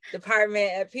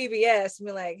department at PBS and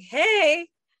be like, hey,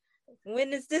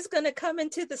 when is this going to come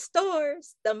into the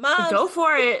stores? The moms. go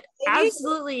for it. They need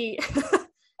Absolutely.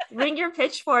 Bring your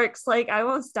pitchforks. Like, I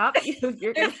won't stop you if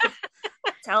you're going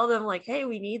to tell them, like, hey,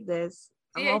 we need this.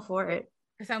 I'm all for it.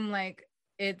 Because I'm like,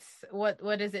 it's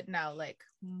what is it now? Like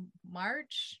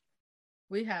March?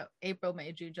 We have April,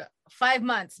 May, June, July, 5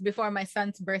 months before my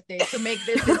son's birthday to make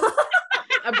this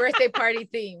a birthday party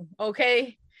theme.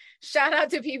 Okay. Shout out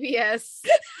to PBS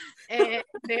and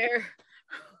their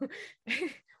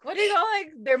what do you call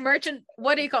their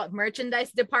what do you call it?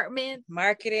 Merchandise department?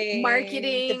 marketing,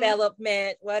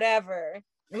 development, whatever.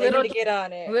 Little to get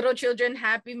on it. Little children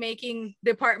happy making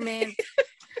department.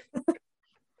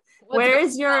 Where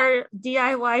is your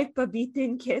DIY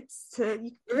pabitin kits to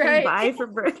buy for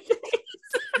birthdays?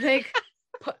 like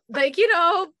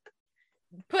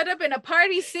put up in a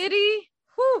party city.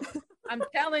 Whew, I'm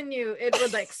telling you, it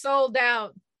was like sold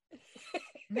out.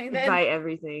 Then, buy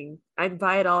everything. I'd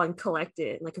buy it all and collect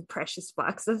it in like a precious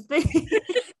box of things.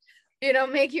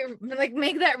 Make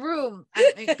that room.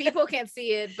 I mean, people can't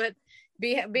see it, but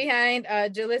behind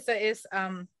Jalissa is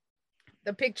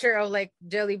the picture of like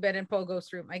Jelly, Ben, and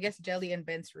Pogo's room. I guess Jelly and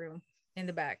Ben's room in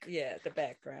the back. Yeah, the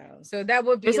background. So that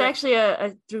would be. There's actually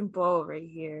a trumpo right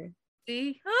here.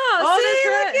 See? Oh, see, that's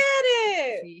right. Look at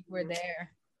it. See, we're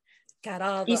there. Got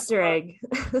all the Easter egg.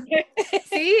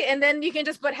 See, and then you can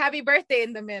just put happy birthday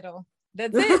in the middle.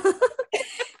 That's it.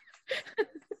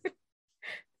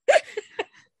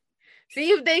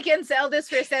 See if they can sell this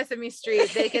for Sesame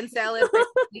Street. They can sell it for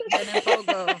Ben and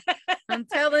Pogo. I'm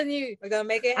telling you. We're going to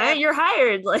make it happen. You're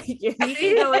hired. Like, you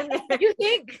can go in there. You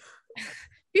think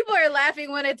people are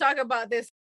laughing when I talk about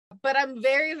this, but I'm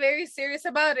very, very serious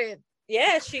about it.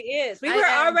 Yeah, she is. We were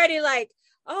already like,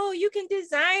 oh, you can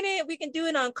design it. We can do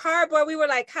it on cardboard. We were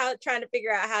like trying to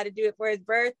figure out how to do it for his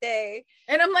birthday.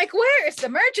 And I'm like, where's the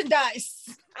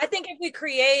merchandise? I think if we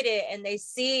create it and they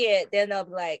see it, then they'll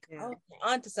be like, oh,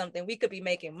 onto something. We could be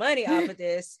making money off of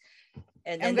this.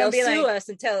 And then they'll sue us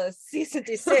and tell us cease and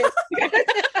desist.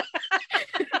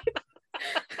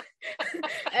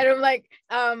 And I'm like,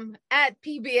 at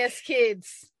PBS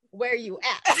Kids, where you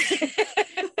at?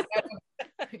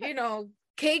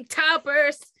 Cake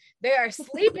toppers. They are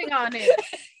sleeping on it.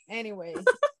 Anyway,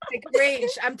 like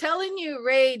Rage. I'm telling you,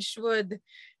 Rage would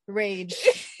rage.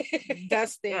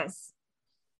 Dusting. Yes.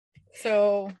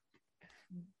 So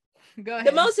go ahead.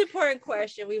 The most important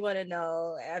question we want to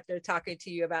know after talking to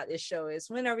you about this show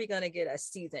is, when are we going to get a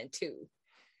season 2?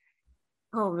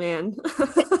 Oh, man.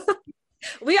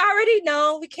 We already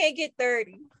know we can't get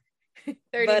 30.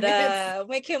 30 but minutes.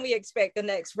 When can we expect the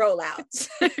next rollout?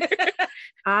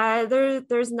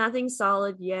 There's nothing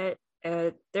solid yet.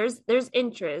 There's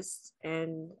interest,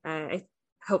 and I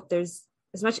hope there's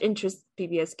as much interest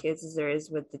PBS Kids as there is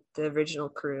with the original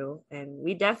crew, and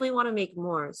we definitely want to make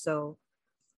more. So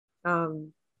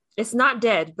it's not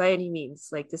dead by any means.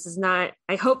 Like, this is not,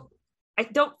 I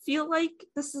don't feel like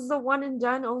this is a one and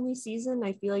done only season.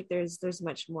 I feel like there's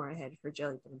much more ahead for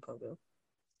Jelly Ben and Pogo.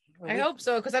 I hope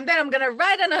so, because I'm gonna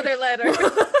write another letter.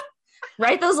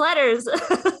 Write those letters.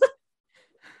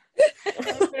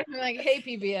 I'm like, hey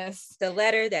PBS, the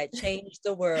letter that changed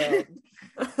the world.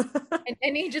 I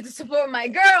need you to support my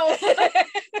girl.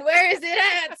 Where is it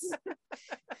at?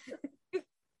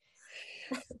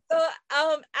 So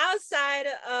outside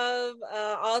of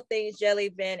all things Jelly,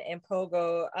 Ben, and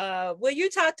Pogo, will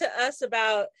you talk to us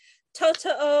about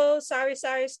Totoo, Sorry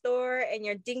Sorry Store, and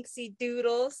your Dinksy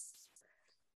Doodles?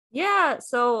 Yeah,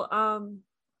 so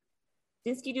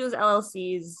Dinsky Doodles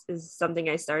LLC is something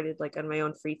I started like on my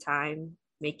own free time,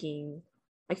 making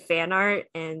like fan art,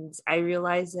 and I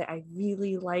realized that I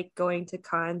really like going to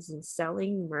cons and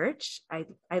selling merch. I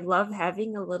love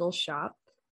having a little shop,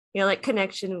 like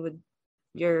connection with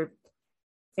your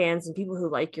fans and people who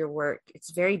like your work.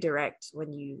 It's very direct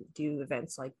when you do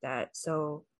events like that.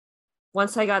 So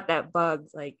once I got that bug,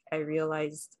 like, I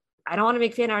realized I don't want to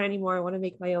make fan art anymore. I want to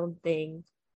make my own thing.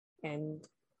 And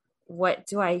what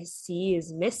do I see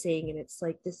is missing? And it's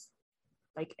like this,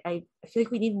 like, I feel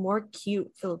like we need more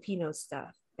cute Filipino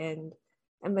stuff. And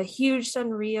I'm a huge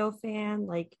Sanrio fan.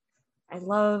 Like, I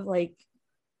love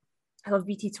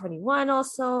BT21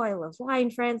 also. I love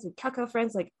Line Friends and Kaka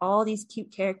Friends, like all these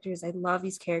cute characters. I love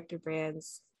these character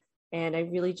brands. And I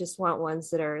really just want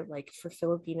ones that are like for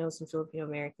Filipinos and Filipino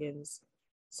Americans.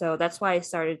 So that's why I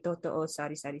started Totoo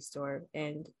Sari Sari Store.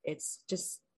 And it's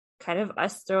just kind of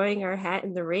us throwing our hat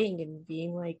in the ring and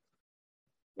being like,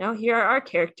 now here are our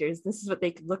characters. This is what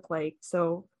they could look like.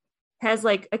 So it has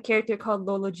like a character called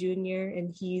Lolo Jr.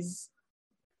 and he's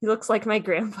He looks like my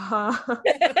grandpa.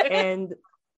 And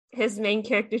his main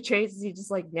character traits is he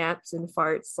just like naps and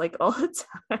farts like all the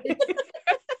time.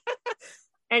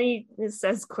 And he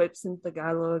says quips in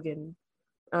Tagalog, and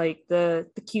like the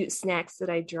cute snacks that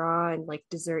I draw and like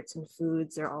desserts and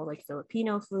foods are all like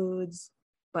Filipino foods,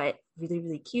 but really,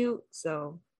 really cute.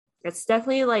 So it's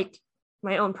definitely like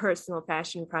my own personal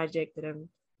passion project that I'm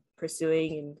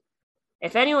pursuing. And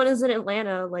if anyone is in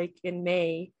Atlanta, like in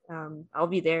May, I'll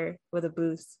be there with a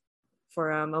booth for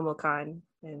MomoCon,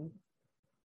 and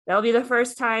that'll be the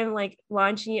first time like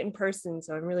launching it in person.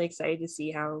 So I'm really excited to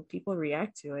see how people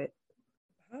react to it.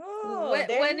 Oh,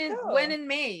 when in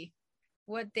May?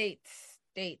 What dates?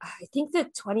 I think the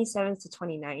 27th to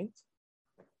 29th.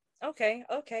 Okay.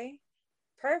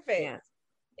 Perfect. Yeah.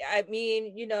 I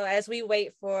mean, as we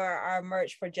wait for our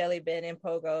merch for Jelly Ben and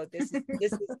Pogo, this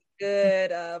is a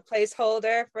good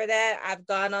placeholder for that. I've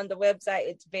gone on the website.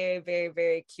 It's very, very,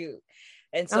 very cute.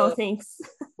 And so thanks.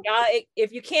 y'all,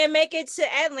 if you can't make it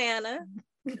to Atlanta,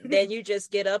 then you just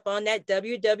get up on that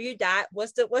www.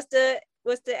 What's the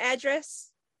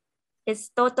address? It's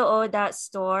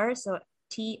totoo.store. So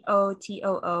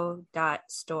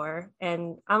TOTOO.store.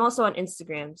 And I'm also on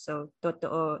Instagram. So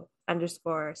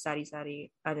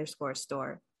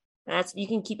totoo_sari_store. And that's, you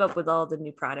can keep up with all the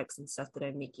new products and stuff that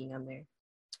I'm making on there.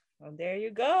 Well, there you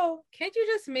go. Can't you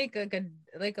just make a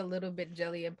little bit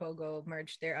Jelly and Pogo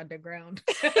merch there underground?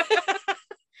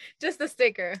 Just a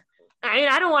sticker. I mean,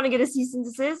 I don't want to get a cease and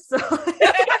desist. So.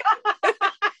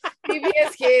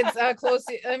 PBS Kids, close.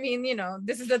 I mean,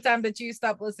 this is the time that you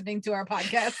stop listening to our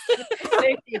podcast.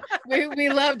 Thank you. We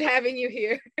loved having you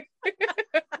here.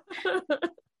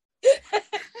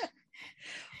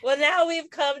 Well, now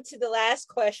we've come to the last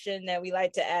question that we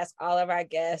like to ask all of our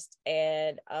guests,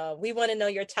 and we want to know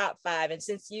your top 5. And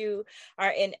since you are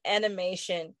in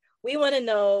animation, we want to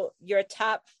know your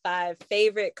top 5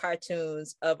 favorite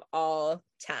cartoons of all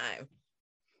time.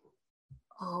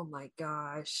 Oh my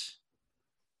gosh.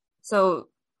 So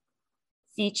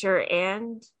feature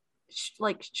and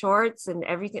like shorts and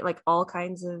everything, like all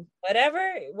kinds of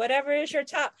whatever is your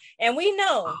top. And we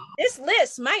know this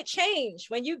list might change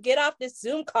when you get off this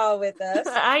Zoom call with us.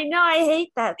 I know, I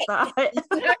hate that thought.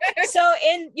 So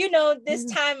in this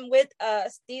time with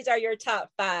us, these are your top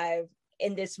 5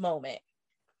 in this moment.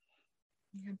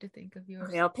 You have to think of yours.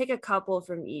 Okay, I'll pick a couple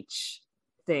from each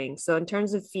thing. So in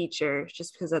terms of feature,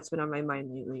 just because that's been on my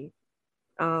mind lately,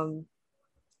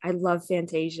 I love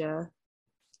Fantasia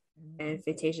and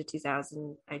Fantasia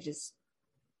 2000.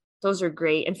 Those are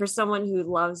great. And for someone who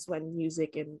loves when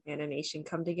music and animation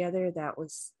come together, that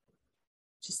was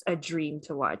just a dream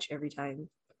to watch every time.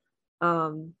 I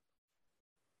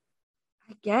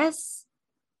guess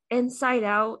Inside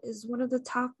Out is one of the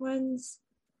top ones.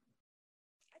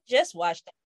 I just watched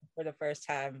that for the first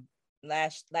time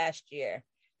last year.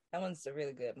 That one's a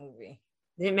really good movie.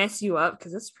 Did it mess you up?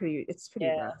 Because it's pretty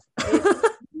rough.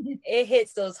 It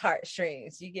hits those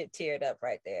heartstrings. You get teared up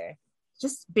right there.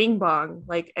 Just Bing Bong,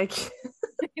 like and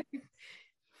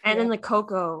then the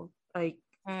Coco, like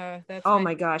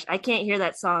my gosh, I can't hear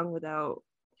that song without.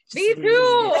 Me too.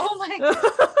 Oh my god.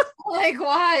 Like,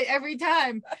 why every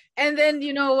time? And then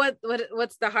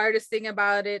what's the hardest thing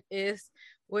about it is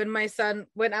when I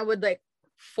would like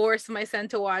force my son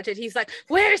to watch it, he's like,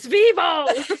 "Where's Vivo?"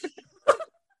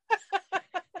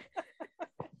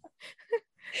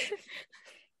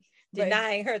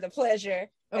 Denying her the pleasure,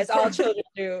 as all children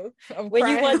do, when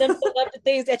crying. you want them to love the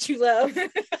things that you love.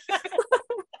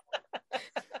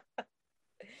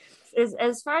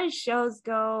 As far as shows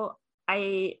go,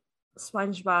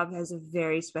 SpongeBob has a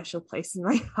very special place in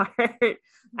my heart.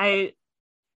 I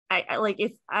like,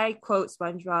 if I quote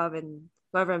SpongeBob and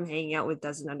whoever I'm hanging out with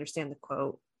doesn't understand the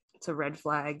quote, it's a red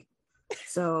flag.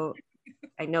 So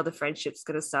I know the friendship's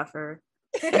gonna suffer.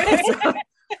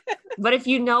 But if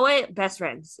you know it, best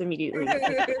friends immediately.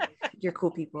 You're cool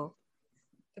people.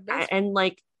 And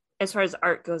like, as far as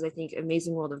art goes, I think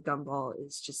Amazing World of Gumball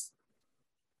is just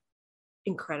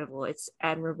incredible. It's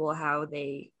admirable how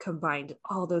they combined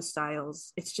all those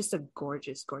styles. It's just a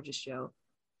gorgeous, gorgeous show.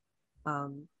 Yeah,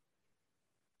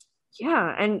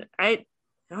 and I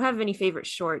don't have any favorite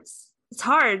shorts. It's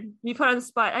hard. You put on the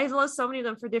spot. I love so many of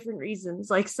them for different reasons.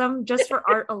 Like some just for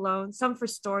art alone, some for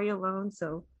story alone.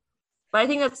 So, but I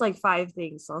think that's like 5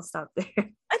 things. So I'll stop there.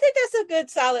 I think that's a good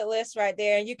solid list right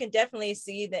there. And you can definitely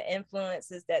see the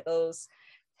influences that those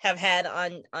have had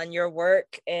on your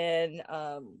work, and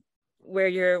where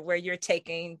you're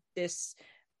taking this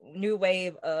new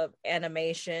wave of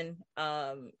animation,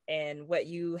 and what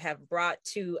you have brought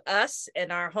to us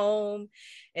in our home,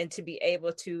 and to be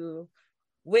able to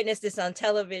witness this on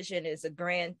television is a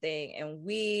grand thing. And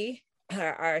we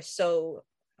are so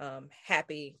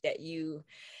happy that you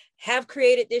have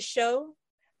created this show.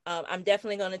 I'm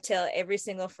definitely going to tell every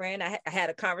single friend. I had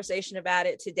a conversation about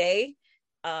it today,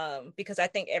 because I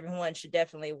think everyone should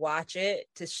definitely watch it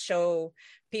to show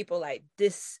people like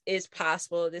this is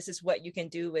possible. This is what you can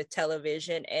do with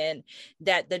television, and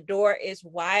that the door is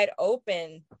wide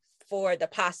open for the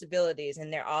possibilities,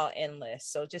 and they're all endless.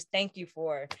 So just thank you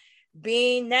for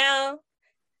being now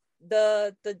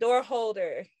the door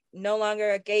holder, no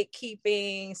longer a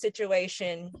gatekeeping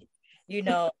situation,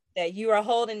 that you are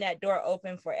holding that door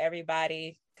open for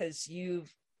everybody because you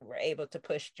were able to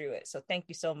push through it. So thank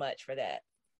you so much for that.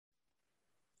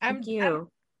 Thank you.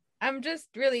 I'm just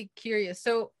really curious.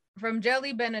 So from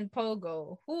Jelly Ben and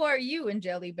Pogo, who are you in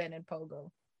Jelly Ben and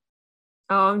Pogo?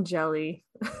 Oh, I'm Jelly.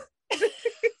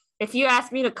 If you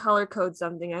ask me to color code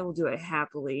something, I will do it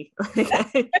happily.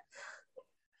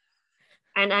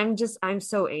 And I'm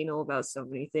so anal about so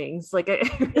many things. Like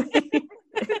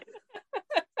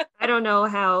I don't know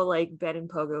how like Ben and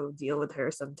Pogo deal with her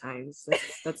sometimes.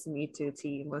 That's me to a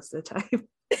T most of the time.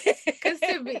 Because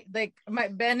to be like,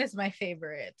 Ben is my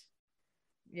favorite.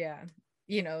 Yeah,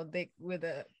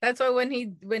 that's why when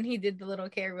he did the little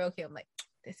karaoke, I'm like,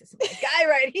 this is my guy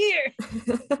right here.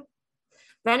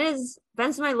 Ben's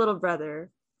my little brother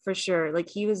for sure. Like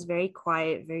he was very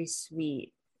quiet, very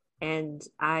sweet, and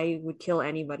I would kill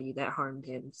anybody that harmed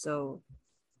him. So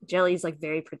Jelly's like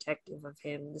very protective of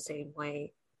him the same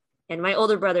way. And my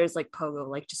older brother is like Pogo,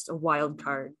 like just a wild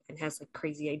card and has like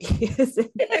crazy ideas and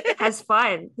has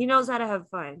fun. He knows how to have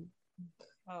fun.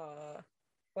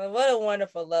 Well, what a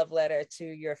wonderful love letter to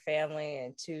your family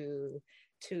and to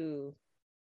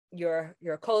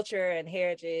your culture and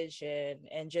heritage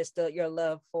and just your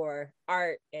love for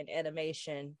art and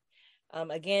animation.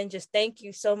 Again, just thank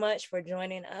you so much for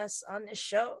joining us on this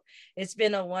show. It's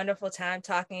been a wonderful time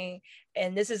talking,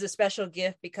 and this is a special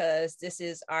gift because this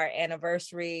is our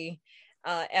anniversary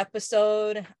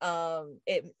episode.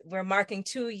 We're marking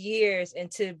 2 years, and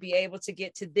to be able to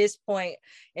get to this point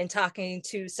and talking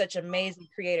to such amazing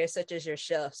creators such as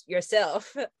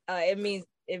yourself, it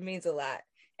means a lot.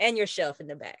 And your shelf in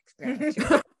the back.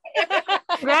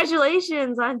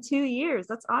 Congratulations on 2 years.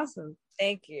 That's awesome.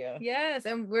 Thank you. Yes,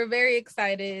 and we're very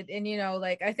excited. And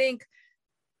I think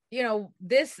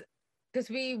this, because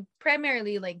we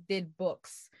primarily like did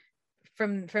books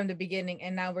from the beginning,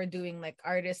 and now we're doing like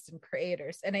artists and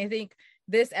creators. And I think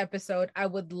this episode I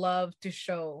would love to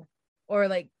show, or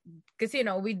like, because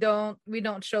we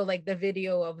don't show like the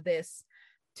video of this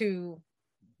to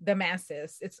the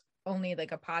masses. It's only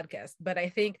like a podcast, but I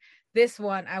think this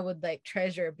one I would like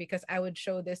treasure, because I would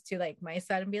show this to like my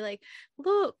son and be like,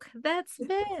 look, that's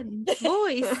Ben's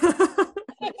voice.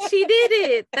 She did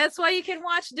it. That's why you can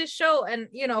watch this show. And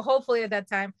hopefully at that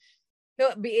time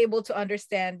he'll be able to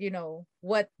understand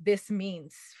what this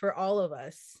means for all of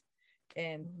us.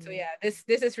 And so yeah, this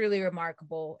is really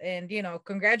remarkable. And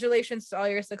congratulations to all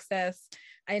your success.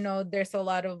 I know there's a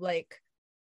lot of like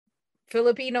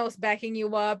Filipinos backing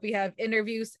you up. You have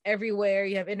interviews everywhere.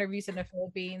 You have interviews in the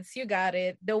Philippines. You got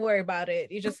it. Don't worry about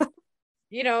it. You just,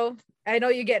 I know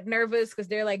you get nervous because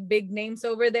they're like big names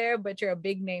over there, but you're a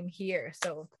big name here.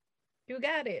 So you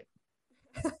got it.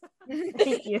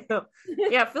 Thank you.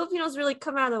 Yeah, Filipinos really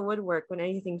come out of the woodwork when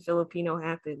anything Filipino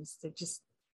happens. They just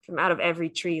come out of every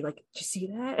tree. Like, did you see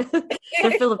that?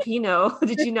 They're Filipino.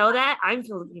 Did you know that? I'm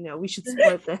Filipino. We should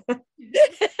support that.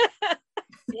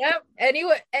 Yep.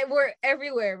 Anyway, we're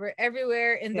everywhere. We're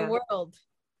everywhere in the world.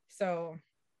 So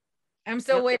I'm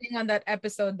still waiting on that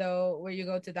episode though, where you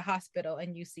go to the hospital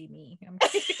and you see me.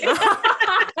 But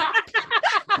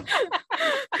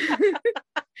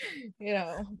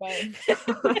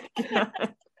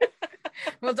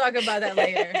we'll talk about that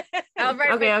later. I'll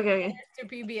write okay. to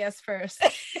PBS first.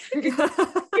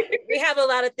 We have a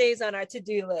lot of things on our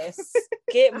to-do list.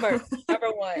 Get merch, number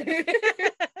 1.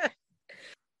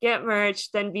 Get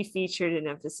merch, then be featured in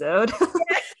an episode.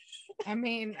 I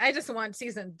mean, I just want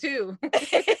season 2.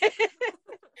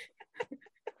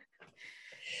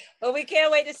 Well, we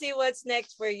can't wait to see what's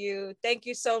next for you. Thank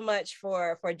you so much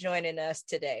for joining us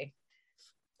today.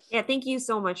 Yeah, thank you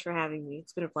so much for having me.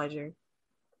 It's been a pleasure.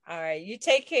 All right, you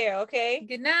take care, okay?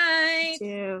 Good night. You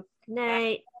too. Good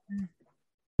night. Bye.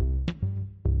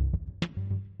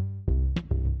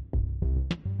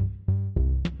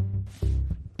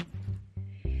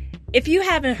 If you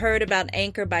haven't heard about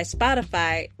Anchor by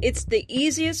Spotify, it's the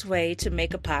easiest way to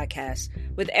make a podcast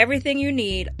with everything you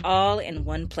need all in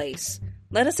one place.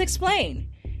 Let us explain.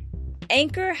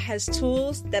 Anchor has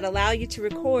tools that allow you to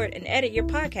record and edit your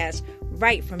podcast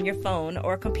right from your phone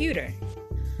or computer.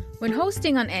 When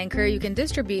hosting on Anchor, you can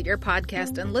distribute your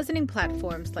podcast on listening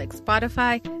platforms like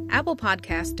Spotify, Apple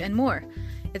Podcast, and more.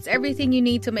 It's everything you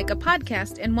need to make a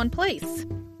podcast in one place.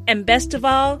 And best of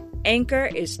all, Anchor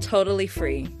is totally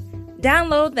free.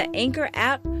 Download the Anchor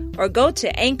app or go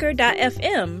to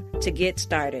anchor.fm to get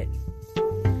started.